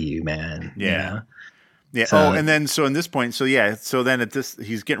onto you, man. Yeah. Yeah. So, and then so in this point, so then at this,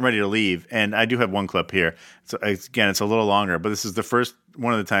 he's getting ready to leave, and I do have one clip here. So again, it's a little longer, but this is the first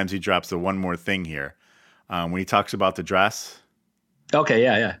one of the times he drops the one more thing here when he talks about the dress. Okay.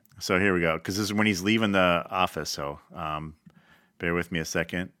 Yeah. So here we go, because this is when he's leaving the office. So bear with me a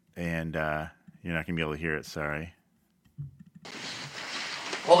second, and you're not gonna be able to hear it. Sorry.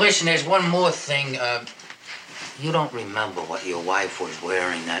 Well, listen, there's one more thing. You don't remember what your wife was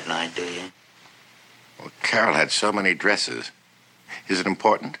wearing that night, do you? Well, Carol had so many dresses. Is it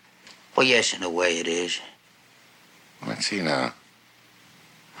important? Well, yes, in a way it is. Let's see now.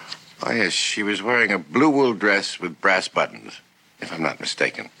 Oh, yes, she was wearing a blue wool dress with brass buttons, if I'm not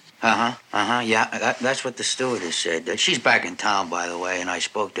mistaken. Yeah, that's what the stewardess said. She's back in town, by the way, and I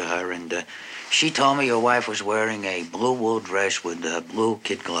spoke to her, and she told me your wife was wearing a blue wool dress with blue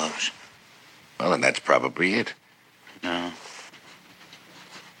kid gloves. Well, and that's probably it. No.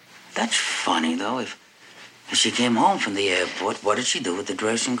 That's funny, though. If she came home from the airport, what did she do with the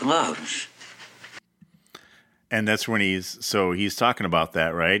dress and gloves? And that's when he's talking about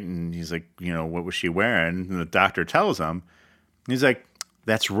that, right? And he's like, what was she wearing? And the doctor tells him. He's like,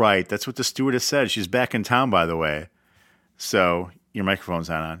 that's right. That's what the stewardess said. She's back in town, by the way. So your microphone's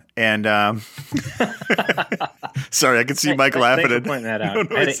not on. And sorry, I can see Mike laughing. Thanks for pointing that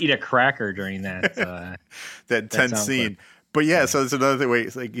out. I had to eat a cracker during that. that tense scene. Fun. But yeah, so it's another way.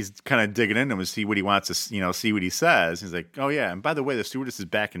 It's like he's kind of digging into him to see what he wants to, see what he says. He's like, oh yeah, and by the way, the stewardess is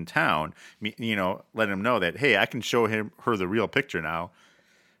back in town. Letting him know that, hey, I can show her the real picture now,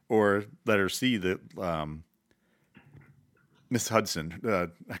 or let her see the Miss Hudson.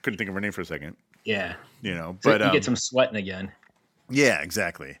 I couldn't think of her name for a second. Yeah, but you get some sweating again. Yeah,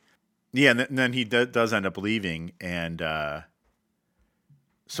 exactly. Yeah, and then he does end up leaving, and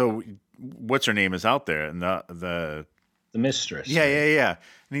so what's her name is out there, and the mistress. Yeah.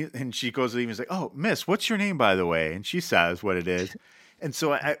 And she goes to him and he's like, oh, miss, what's your name, by the way? And she says what it is. And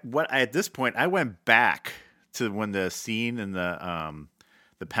so at this point, I went back to when the scene in the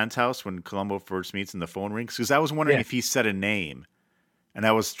penthouse when Columbo first meets and the phone rings, because I was wondering if he said a name. And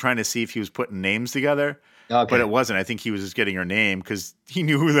I was trying to see if he was putting names together. Okay. But it wasn't. I think he was just getting her name because he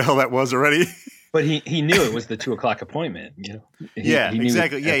knew who the hell that was already. But he knew it was the 2:00 appointment. He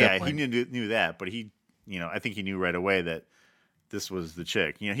exactly. He knew that. But I think he knew right away that this was the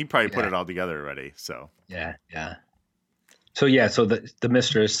chick. He probably put it all together already. So yeah. So the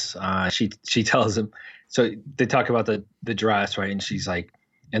mistress, she tells him. So they talk about the dress, right? And she's like,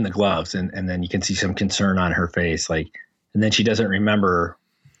 and the gloves, and then you can see some concern on her face, like, and then she doesn't remember,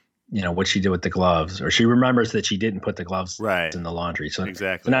 what she did with the gloves, or she remembers that she didn't put the gloves in the laundry. So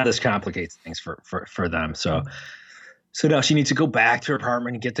exactly. So now this complicates things for them. So now she needs to go back to her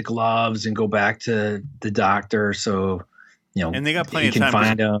apartment and get the gloves and go back to the doctor. So, and they got plenty of time.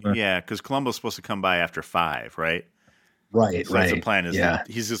 Find them. Yeah, because Columbo's supposed to come by after 5, right? Right. So that's the plan.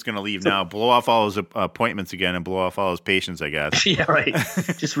 He's just going to leave now, blow off all his appointments again, and blow off all his patients, I guess. Yeah, right.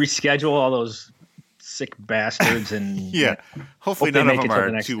 Just reschedule all those sick bastards, and hopefully none of them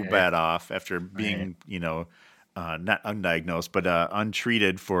are too bad off after being, not undiagnosed, but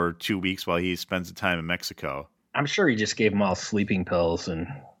untreated for 2 weeks while he spends the time in Mexico. I'm sure he just gave them all sleeping pills and,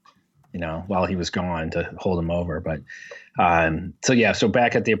 while he was gone to hold him over. But so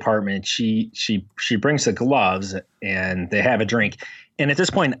back at the apartment, she brings the gloves and they have a drink. And at this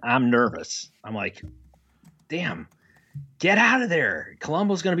point, I'm nervous. I'm like, damn, get out of there.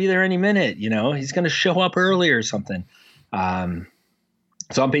 Columbo's going to be there any minute. He's going to show up early or something. So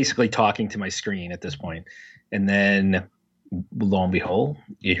I'm basically talking to my screen at this point. And then lo and behold,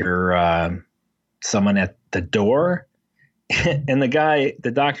 you hear someone at the door. And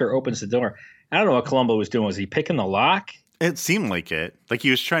the doctor opens the door. I don't know what Columbo was doing. Was he picking the lock? It seemed like it. Like he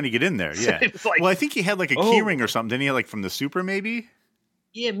was trying to get in there. Yeah. Well, I think he had like a key ring or something. Didn't he have like from the super maybe?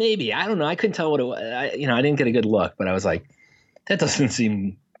 Yeah, maybe. I don't know. I couldn't tell what it was. I didn't get a good look, but I was like, that doesn't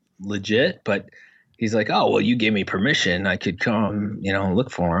seem bypassed. But he's like, oh, well, you gave me permission. I could come,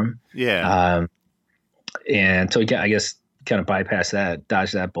 look for him. Yeah. And so he, I guess, kind of bypassed that,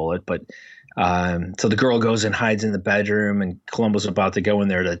 dodged that bullet. But so the girl goes and hides in the bedroom, and Columbo's about to go in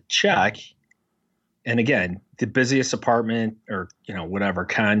there to check. And again, the busiest apartment or, whatever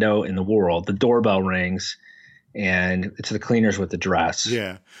condo in the world, the doorbell rings, and it's the cleaners with the dress.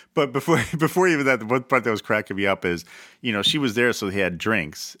 Yeah. But before even that, the one part that was cracking me up is, she was there, so he had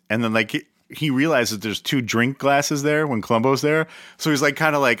drinks. And then like he realizes there's 2 drink glasses there when Columbo's there. So he's like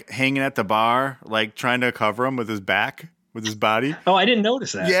kind of like hanging at the bar, like trying to cover him with his back, with his body. Oh, I didn't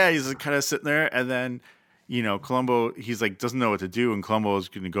notice that. Yeah, he's like kind of sitting there, and then Columbo, he's like doesn't know what to do, and Columbo is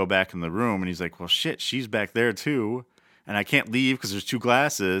going to go back in the room, and he's like, well, shit, she's back there too, and I can't leave because there's 2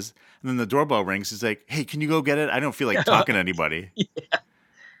 glasses. And then the doorbell rings. He's like, hey, can you go get it? I don't feel like talking to anybody. Yeah.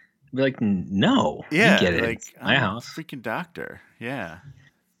 Be like, no, yeah, you get it. Like, it's my house. Freaking doctor. Yeah.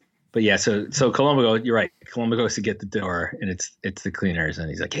 But yeah, so Columbo you're right. Columbo goes to get the door, and it's the cleaners, and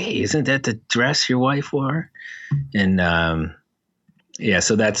he's like, hey, isn't that the dress your wife wore? And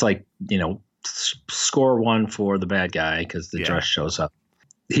so that's like, score 1 for the bad guy because the dress shows up.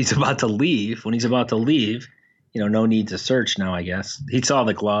 He's about to leave. When he's about to leave, no need to search now, I guess. He saw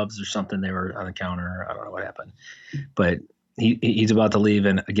the gloves or something. They were on the counter. I don't know what happened. But he's about to leave,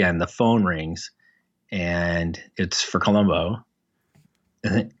 and again, the phone rings, and it's for Columbo.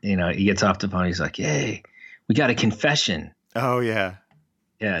 And, he gets off the phone. He's like, hey, we got a confession. Oh, yeah.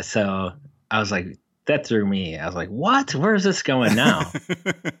 Yeah. So I was like, that threw me. I was like, what? Where's this going now?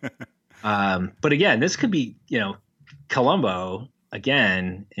 But again, this could be, Columbo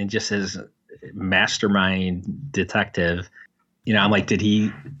again, and just his mastermind detective. I'm like,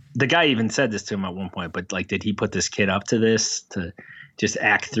 the guy even said this to him at one point, but like, did he put this kid up to this, to just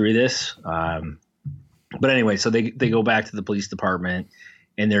act through this? But anyway, so they go back to the police department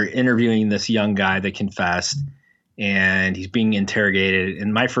and they're interviewing this young guy that confessed, and he's being interrogated.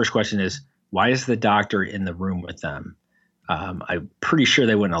 And my first question is, why is the doctor in the room with them? I'm pretty sure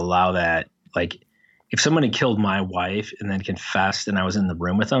they wouldn't allow that. Like, if someone had killed my wife and then confessed and I was in the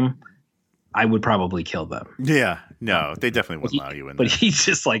room with them, I would probably kill them. Yeah, no, they definitely wouldn't allow you in there. But he's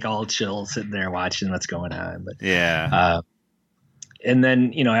just like all chill, sitting there watching what's going on. But yeah. And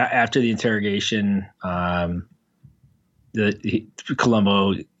then, after the interrogation,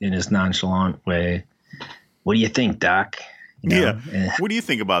 Columbo, in his nonchalant way, what do you think, Doc? Yeah. What do you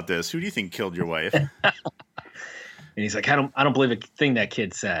think about this? Who do you think killed your wife? And he's like, I don't believe a thing that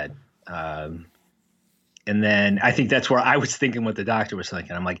kid said. And then I think that's where I was thinking what the doctor was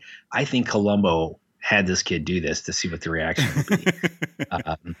thinking. I'm like, I think Columbo had this kid do this to see what the reaction would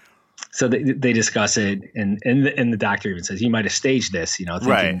be. So they discuss it, and the doctor even says he might have staged this, thinking,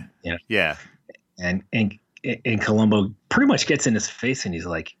 right? Yeah. And Columbo pretty much gets in his face, and he's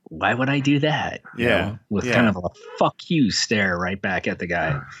like, "Why would I do that?" With kind of a "fuck you" stare right back at the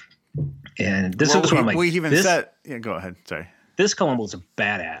guy. And this is what I'm like. We even said, "Yeah, go ahead." Sorry. This Columbo's a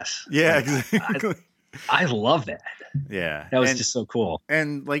badass. Yeah, exactly. I love that. Yeah, that was just so cool.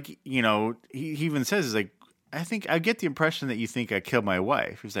 And like, he even says, "Is like, I think I get the impression that you think I killed my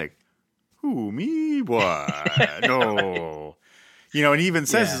wife." He's like, "Who, me? What? No." And he even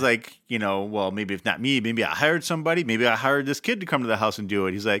says, "Is like, well, maybe if not me, maybe I hired somebody. Maybe I hired this kid to come to the house and do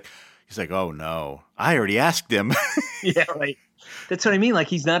it." He's like, "Oh no, I already asked him." Yeah, right. That's what I mean. Like,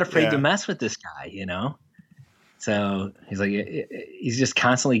 he's not afraid to mess with this guy, So he's like, he's just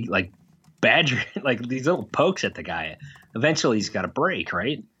constantly like badgering, like these little pokes at the guy. Eventually, he's got a break,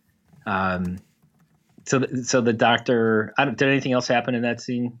 right? So the doctor. Did anything else happen in that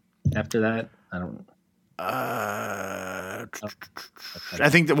scene after that? I don't. I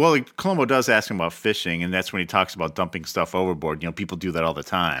think that Columbo does ask him about fishing, and that's when he talks about dumping stuff overboard. People do that all the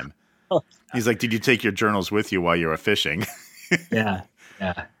time. He's like, "Did you take your journals with you while you were fishing?" Yeah.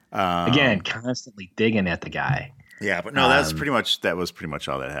 Again, constantly digging at the guy. Yeah, but no, that was pretty much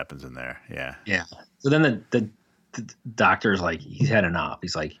all that happens in there. Yeah. Yeah. So then the doctor's like, he's had enough.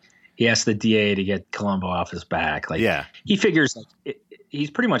 He's like, he asked the DA to get Columbo off his back. Like, he figures like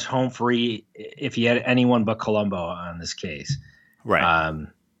he's pretty much home free if he had anyone but Columbo on this case. Right.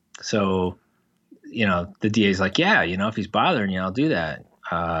 So, the DA's like, yeah, if he's bothering you, I'll do that.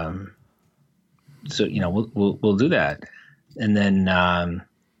 So, we'll do that. And then,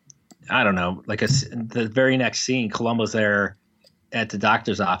 I don't know, like the very next scene, Columbo's there at the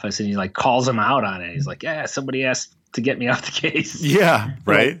doctor's office and he like calls him out on it. He's like, yeah, somebody asked to get me off the case. Yeah.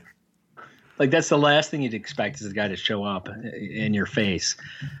 Right. Like that's the last thing you'd expect is the guy to show up in your face.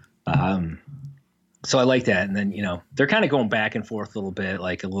 So I like that. And then, they're kind of going back and forth a little bit,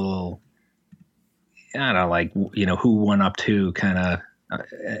 like a little, I don't know, like, who went up to kind of,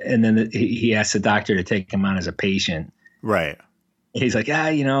 and then he asked the doctor to take him on as a patient. Right. He's like,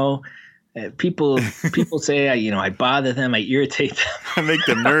 people say, I bother them, I irritate them. I make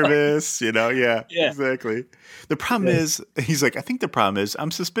them nervous, Yeah, exactly. The problem is, he's like, I think the problem is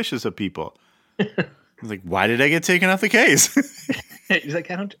I'm suspicious of people. I was like, why did I get taken off the case? He's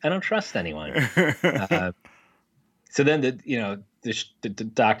like, I don't trust anyone. So then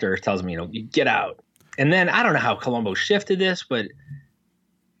the doctor tells me, you get out. And then I don't know how Columbo shifted this, but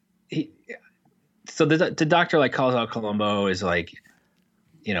so the doctor like calls out Columbo as like,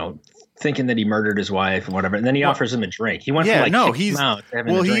 thinking that he murdered his wife and whatever, and then he offers him a drink. He wants to like kick him out.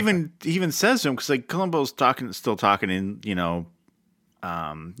 He even says to him because like Columbo's still talking, and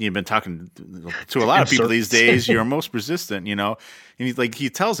you've been talking to a lot of people these days. You're most persistent, and he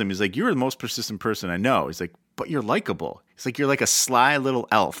tells him, he's like, you're the most persistent person I know. He's like, but you're likable. He's like, you're like a sly little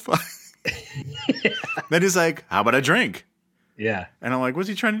elf. Then he's like, how about a drink? Yeah. And I'm like, what's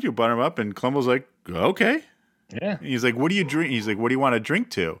he trying to do? Butter him up? And Columbo's like, okay. Yeah. And he's like, what do you drink? He's like, what do you want to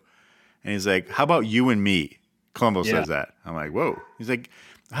drink to? And he's like, how about you and me? Columbo says that. I'm like, whoa. He's like,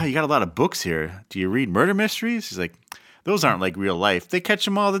 you got a lot of books here. Do you read murder mysteries? He's like, those aren't like real life. They catch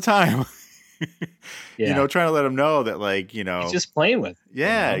them all the time. Trying to let him know that like, he's just playing with.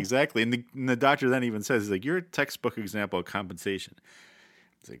 Yeah, exactly. And the doctor then even says, he's like, you're a textbook example of compensation.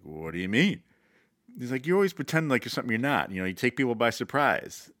 It's like, what do you mean? He's like, you always pretend like you're something you're not. You take people by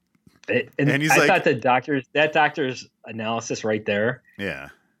surprise. And he's I thought that doctor's analysis right there,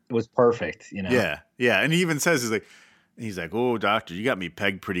 was perfect. You know, yeah. And he even says he's like, "Oh, doctor, you got me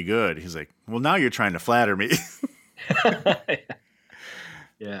pegged pretty good." He's like, "Well, now you're trying to flatter me."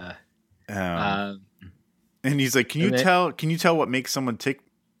 Yeah. And he's like, Can you tell what makes someone tick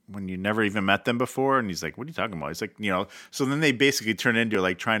when you never even met them before?" And he's like, "What are you talking about?" He's like, so then they basically turn into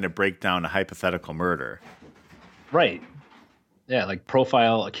like trying to break down a hypothetical murder. Right. Yeah. Like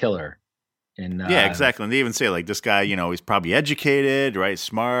profile a killer. And yeah, exactly. And they even say like this guy, he's probably educated, right?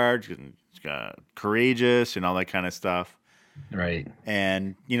 Smart, courageous and all that kind of stuff. Right.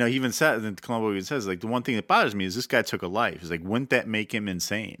 And, he even said, and Columbo even says, like, the one thing that bothers me is this guy took a life. He's like, wouldn't that make him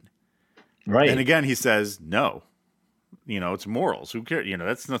insane? Right. And again, he says, no. It's morals. Who cares?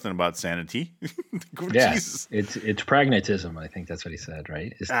 That's nothing about sanity. Yeah. Jesus. It's pragmatism. I think that's what he said,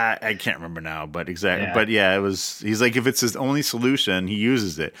 right? I can't remember now, but exactly. Yeah. But yeah, he's like, if it's his only solution, he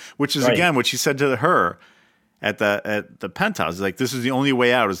uses it, which is, again, what she said to her at the penthouse. Like, this is the only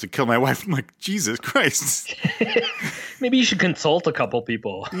way out is to kill my wife. I'm like, Jesus Christ. Maybe you should consult a couple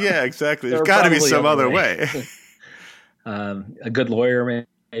people. Yeah, exactly. There's got to be some other way. A good lawyer,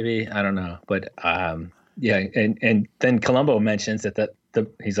 maybe. I don't know. But yeah, and then Columbo mentions that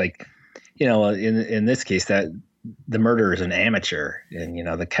he's like, in this case that the murderer is an amateur, and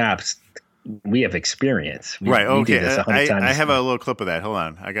the cops, we have experience. Right. Okay. I have a little clip of that. Hold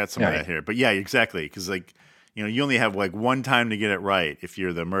on, I got some of that here. But yeah, exactly, because like. You only have like one time to get it right if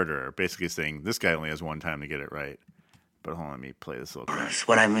you're the murderer. Basically saying this guy only has one time to get it right. But hold on, let me play this little clip.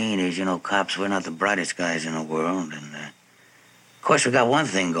 What I mean is, cops, we're not the brightest guys in the world. And, of course, we got one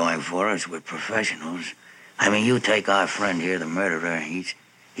thing going for us. We're professionals. I mean, you take our friend here, the murderer. He's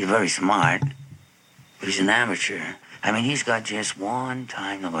very smart. But he's an amateur. I mean, he's got just one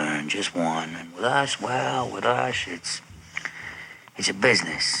time to learn, just one. And with us, it's a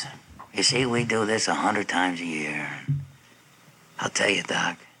business. You see, we do this 100 times a year. I'll tell you,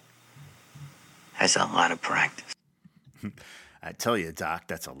 Doc, that's a lot of practice. I tell you, Doc,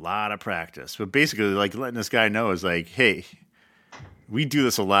 that's a lot of practice. But basically, like, letting this guy know is like, hey, we do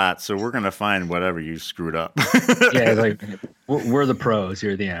this a lot, so we're going to find whatever you screwed up. Yeah, like, we're the pros,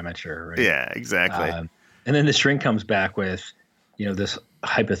 you're the amateur, right? Yeah, exactly. And then the shrink comes back with, this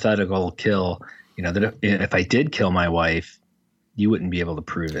hypothetical kill, that if I did kill my wife, you wouldn't be able to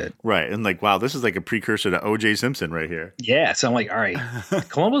prove it. Right. And like, wow, this is like a precursor to O.J. Simpson right here. Yeah. So I'm like, all right,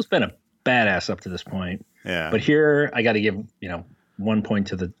 Columbo's been a badass up to this point. Yeah. But here I got to give, 1 point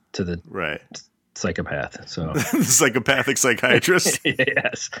to the right psychopath. So the psychopathic psychiatrist.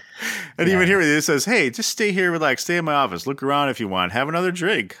 Yes. And even here it says, hey, just stay here, relax, stay in my office, look around if you want, have another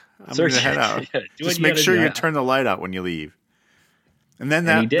drink. I'm going to head out. Yeah, just make sure you turn the light out when you leave. And then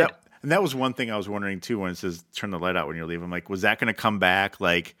And that was one thing I was wondering, too, when it says turn the light out when you leave. I'm like, was that going to come back,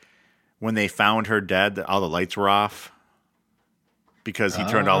 like, when they found her dead, all the lights were off? Because he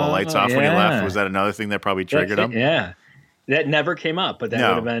turned all the lights off when he left? Was that another thing that probably triggered him? Yeah. That never came up, but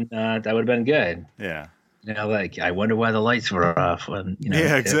that would have been good. Yeah. Like, I wonder why the lights were off. When,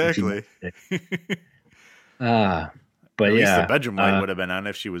 yeah, exactly. But at least the bedroom light would have been on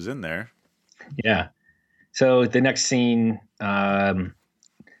if she was in there. Yeah. So the next scene...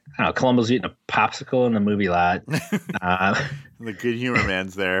 Columbo's eating a popsicle in the movie lot. The good humor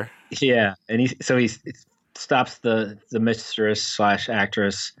man's there. Yeah, and he stops the mistress /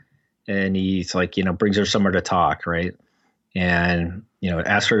 actress, and he's like, brings her somewhere to talk, right? And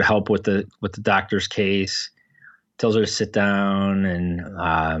asks her to help with the doctor's case, tells her to sit down,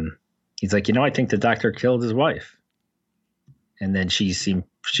 and he's like, I think the doctor killed his wife. And then she's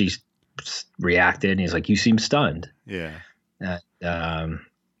reacted, and he's like, you seem stunned. Yeah.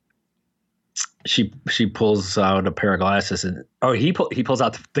 She pulls out a pair of glasses, and he pulls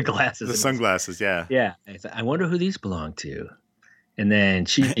out the glasses, the sunglasses. Yeah. I wonder who these belong to. And then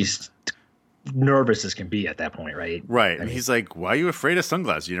she's nervous as can be at that point, right? Right. And he's like, "Why are you afraid of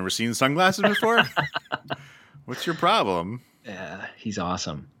sunglasses? You never seen sunglasses before? What's your problem?" Yeah, he's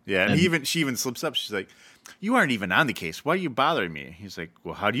awesome. Yeah, and she even slips up. She's like, "You aren't even on the case. Why are you bothering me?" He's like,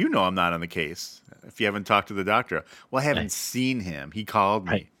 "Well, how do you know I'm not on the case if you haven't talked to the doctor?" "Well, I haven't seen him. He called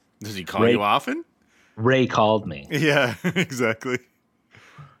me." Right. Does he call you often? Ray called me. Yeah, exactly.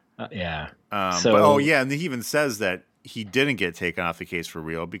 Yeah. And he even says that he didn't get taken off the case for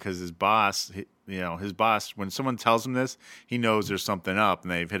real because his boss, when someone tells him this, he knows there's something up and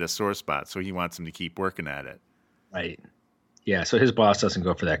they've hit a sore spot, so he wants him to keep working at it. Right. Yeah, so his boss doesn't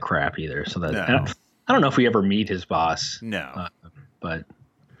go for that crap either. So that I don't know if we ever meet his boss. No. But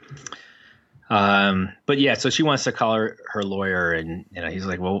But yeah, so she wants to call her lawyer, and he's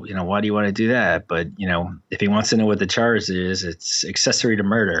like, well, why do you want to do that? But if he wants to know what the charge is, it's accessory to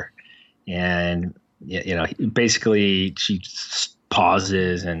murder. And basically she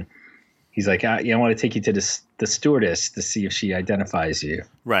pauses, and he's like, I want to take you to the stewardess to see if she identifies you.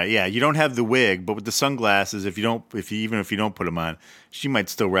 Right. Yeah. You don't have the wig, but with the sunglasses, even if you don't put them on, she might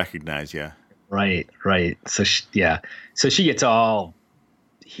still recognize you. Right. So she gets all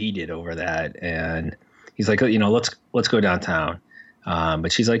heated over that, and he's like, let's go downtown.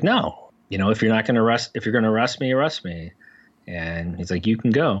 But she's like, no, if you're going to arrest me. And he's like, you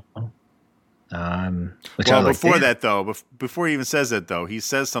can go. Before he even says that though, he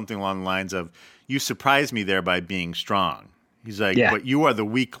says something along the lines of, you surprised me there by being strong. He's like, but you are the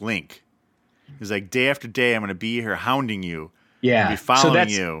weak link. He's like, day after day, I'm going to be here hounding you. Yeah. Be following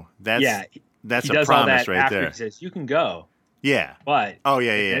you. That's a promise right there. He says, you can go. Yeah. But. Oh,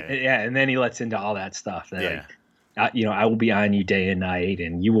 yeah. And then he lets into all that stuff. I will be on you day and night,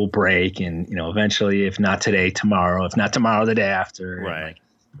 and you will break. And, eventually, if not today, tomorrow. If not tomorrow, the day after. Right. And,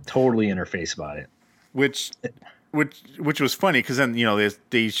 totally in her face about it. Which was funny because then,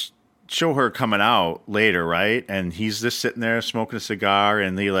 they show her coming out later, right? And he's just sitting there smoking a cigar,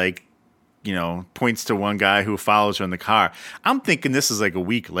 and he points to one guy who follows her in the car. I'm thinking this is like a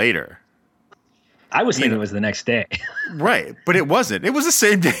week later. I was thinking it was the next day. Right. But it wasn't. It was the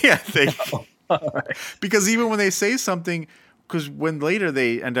same day, I think. Right. Because even when they say something, because when later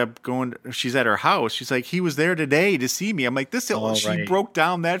they end up going, she's at her house, she's like, he was there today to see me. I'm like, she broke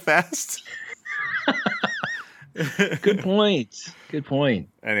down that fast? Good point.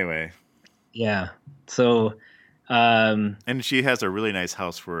 Anyway. Yeah. So. And she has a really nice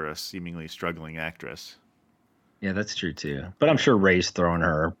house for a seemingly struggling actress. Yeah, that's true too. But I'm sure Ray's throwing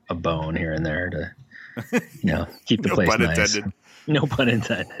her a bone here and there to, keep the place nice. No pun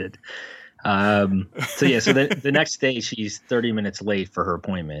intended. So the next day she's 30 minutes late for her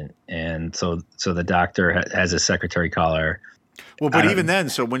appointment, and so the doctor has his secretary call her. Well, but even then,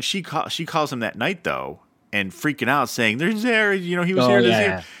 so when she calls him that night though, and freaking out, saying, "There's there, he was here this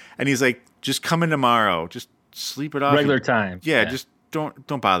year," and he's like, "Just come in tomorrow, just sleep it off, regular time." Yeah, just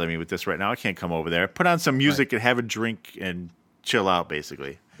don't bother me with this right now. I can't come over there. Put on some music and have a drink and chill out,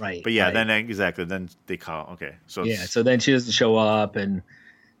 basically. Right. But then they call. Okay, so so then she doesn't show up, and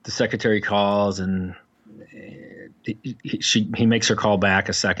the secretary calls, and he makes her call back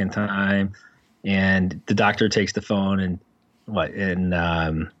a second time, and the doctor takes the phone, and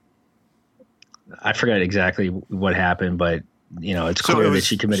I forgot exactly what happened, but it's clear that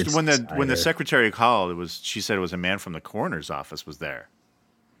she committed suicide. When the secretary called, she said it was a man from the coroner's office was there.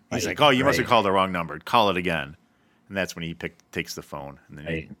 He's like, "Oh, you must have called the wrong number. Call it again." And that's when he takes the phone, and then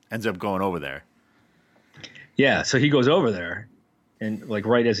he ends up going over there. Yeah, so he goes over there, and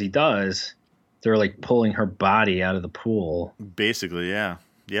right as he does, they're pulling her body out of the pool. Basically, yeah.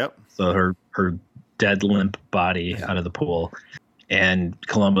 Yep. So her dead limp body out of the pool, and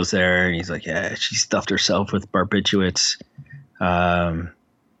Columbo's there, and he's like, "Yeah, she stuffed herself with barbiturates."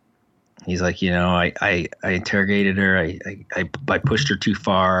 He's like, I interrogated her. I pushed her too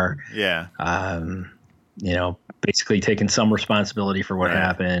far. Yeah. Basically taking some responsibility for what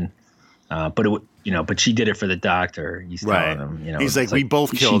happened. But she did it for the doctor. He's telling him, he's like, we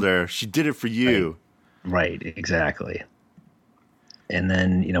both killed her. She did it for you. Right. Exactly. And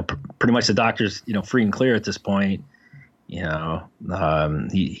then, pretty much the doctor's, free and clear at this point. He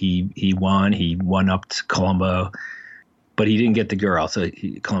won. He won up to Columbo. But he didn't get the girl. So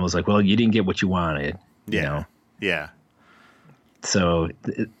Columbo's like, well, you didn't get what you wanted. Yeah. Yeah. So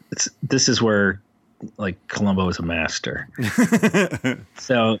this is where, Columbo is a master.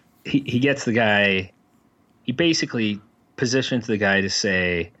 So he gets the guy. He basically positions the guy to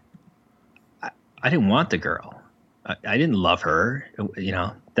say, I didn't want the girl. I didn't love her.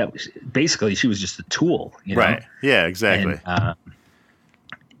 That was basically, she was just a tool. Right. Yeah, exactly.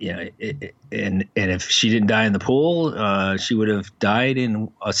 And if she didn't die in the pool, she would have died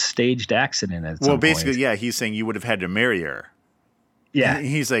in a staged accident at some basically, point. yeah, he's saying you would have had to marry her. Yeah. And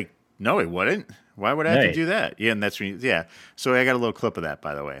he's like, no, he wouldn't. Why would I have to do that? Yeah, and that's when So I got a little clip of that,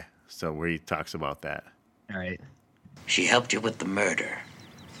 by the way. So where he talks about that. All right. She helped you with the murder.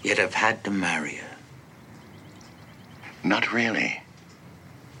 You'd have had to marry her. Not really.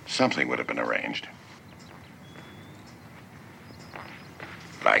 Something would have been arranged.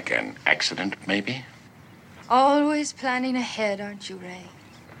 Like an accident, maybe? Always planning ahead, aren't you, Ray?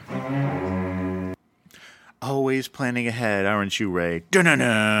 Always planning ahead, aren't you, Ray?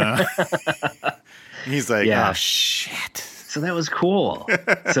 Dun-dun-dun. He's like, oh, shit. So that was cool.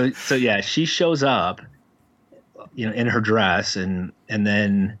 so yeah, she shows up, in her dress, and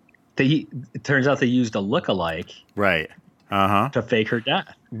then it turns out they used a lookalike Right. to fake her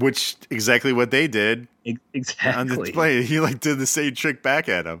death. Which exactly what they did. Exactly. On display. He did the same trick back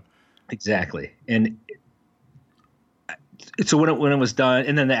at him. Exactly. And so when it was done,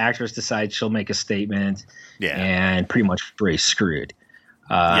 and then the actress decides she'll make a statement. Yeah. And pretty much Ray's screwed.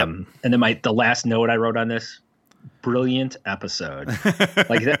 And then the last note I wrote on this, brilliant episode.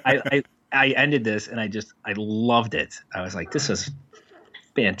 I ended this and I loved it. I was like, this is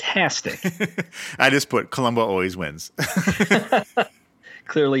fantastic. I just put Columbo always wins.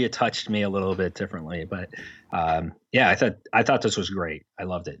 Clearly it touched me a little bit differently, but I thought this was great. I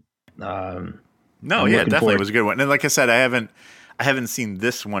loved it. Definitely was a good one. And like I said, I haven't seen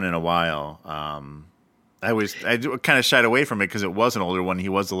this one in a while. I kind of shied away from it because it was an older one. He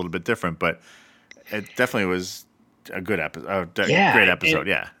was a little bit different, but it definitely was a good episode. Great episode.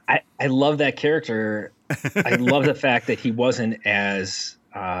 Yeah. I love that character. I love the fact that he wasn't as,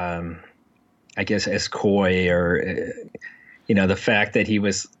 I guess, as coy or, the fact that he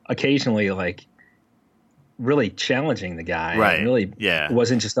was occasionally like really challenging the guy. Right. And really, it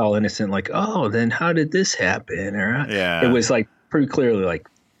wasn't just all innocent. Like, oh, then how did this happen? Or it was like pretty clearly like,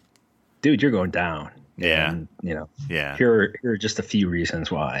 dude, you're going down. Yeah. And, here are just a few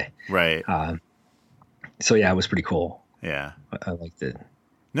reasons why. Right. So it was pretty cool. Yeah. I liked it.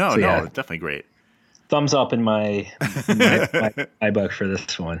 No, definitely great. Thumbs up in my book for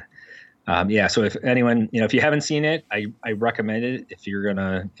this one. So if anyone, if you haven't seen it, I recommend it. If you're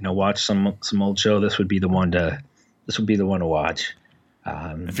gonna, watch some old show, this would be the one to watch.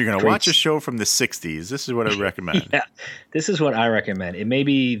 If you're gonna watch a show from the 60s, this is what I recommend. Yeah, this is what I recommend. It may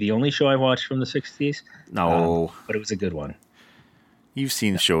be the only show I watched from the 60s. No, but it was a good one. You've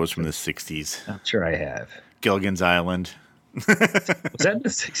seen shows from the 60s. I'm sure I have. Gilligan's Island. Was that in the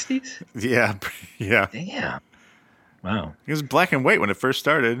 60s? Yeah. Damn. Wow. It was black and white when it first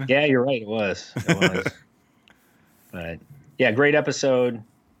started. Yeah, you're right. It was. But great episode.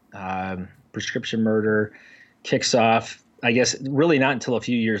 Prescription Murder kicks off. I guess really not until a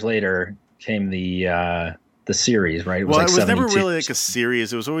few years later came the series, right? It was never really like a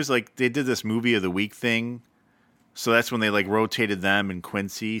series. It was always like they did this movie of the week thing. So that's when they like rotated them and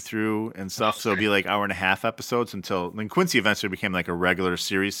Quincy through and stuff. So it'd be like 1.5 episodes until then Quincy eventually became like a regular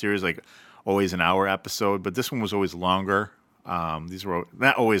series, like always an hour episode. But this one was always longer. These were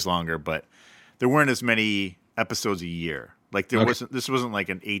not always longer, but there weren't as many episodes a year. Like this wasn't like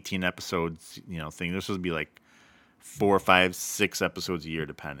an 18 episodes, thing. This would be like 4, 5, 6 episodes a year,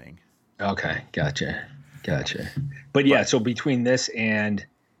 depending. Okay. Gotcha. But so between this and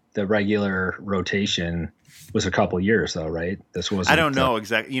the regular rotation was a couple years though, right? This wasn't. I don't know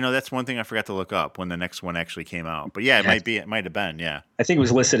exactly. That's one thing I forgot to look up when the next one actually came out. But it might be. It might have been. Yeah. I think it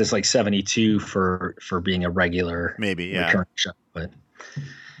was listed as like 72 for being a regular. Maybe. Yeah. Recurring show, but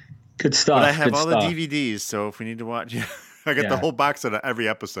good stuff. But I have all the DVDs, so if we need to watch, I got the whole box of every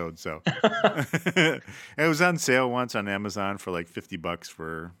episode. So it was on sale once on Amazon for like $50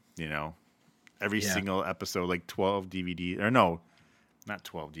 for every single episode, like 12 DVDs or no. Not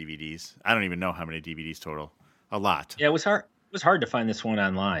 12 DVDs. I don't even know how many DVDs total. A lot. Yeah, it was hard. It was hard to find this one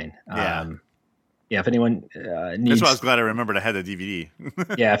online. Yeah. If anyone needs, that's why I was glad I remembered I had the DVD.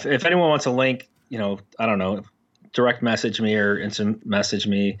 Yeah, if anyone wants a link, I don't know, direct message me or instant message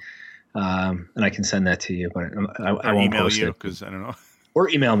me, and I can send that to you. But I won't email post you it because I don't know. Or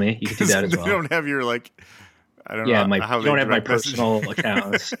email me. You can do that as well. You don't have your I don't know. Yeah, how you don't have my personal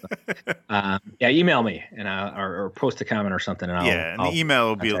accounts. Email me and or post a comment or something. And the email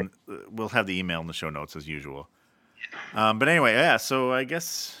will be. We'll have the email in the show notes as usual. But anyway, so I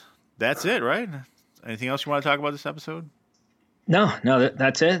guess that's it, right? Anything else you want to talk about this episode? No,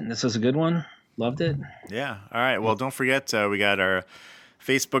 that's it. This was a good one. Loved it. Yeah. All right. Well, don't forget we got our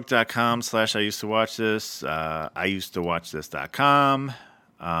Facebook.com/I used to watch this. I used to watch this.com.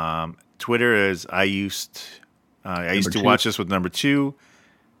 Twitter is I used to watch this with number 2.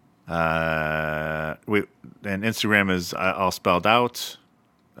 And Instagram is all spelled out.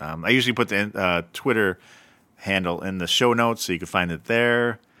 I usually put the Twitter handle in the show notes so you can find it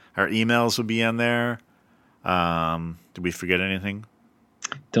there. Our emails will be on there. Did we forget anything?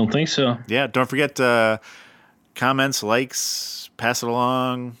 Don't think so. Yeah, don't forget comments, likes, pass it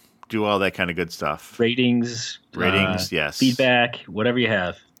along, do all that kind of good stuff. Ratings, yes. Feedback, whatever you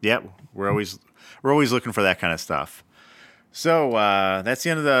have. Yep, we're always looking for that kind of stuff. So that's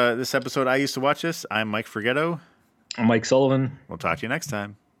the end of this episode. I used to watch this. I'm Mike Forgetto. I'm Mike Sullivan. We'll talk to you next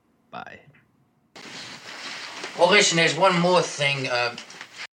time. Bye. Well, listen, there's one more thing.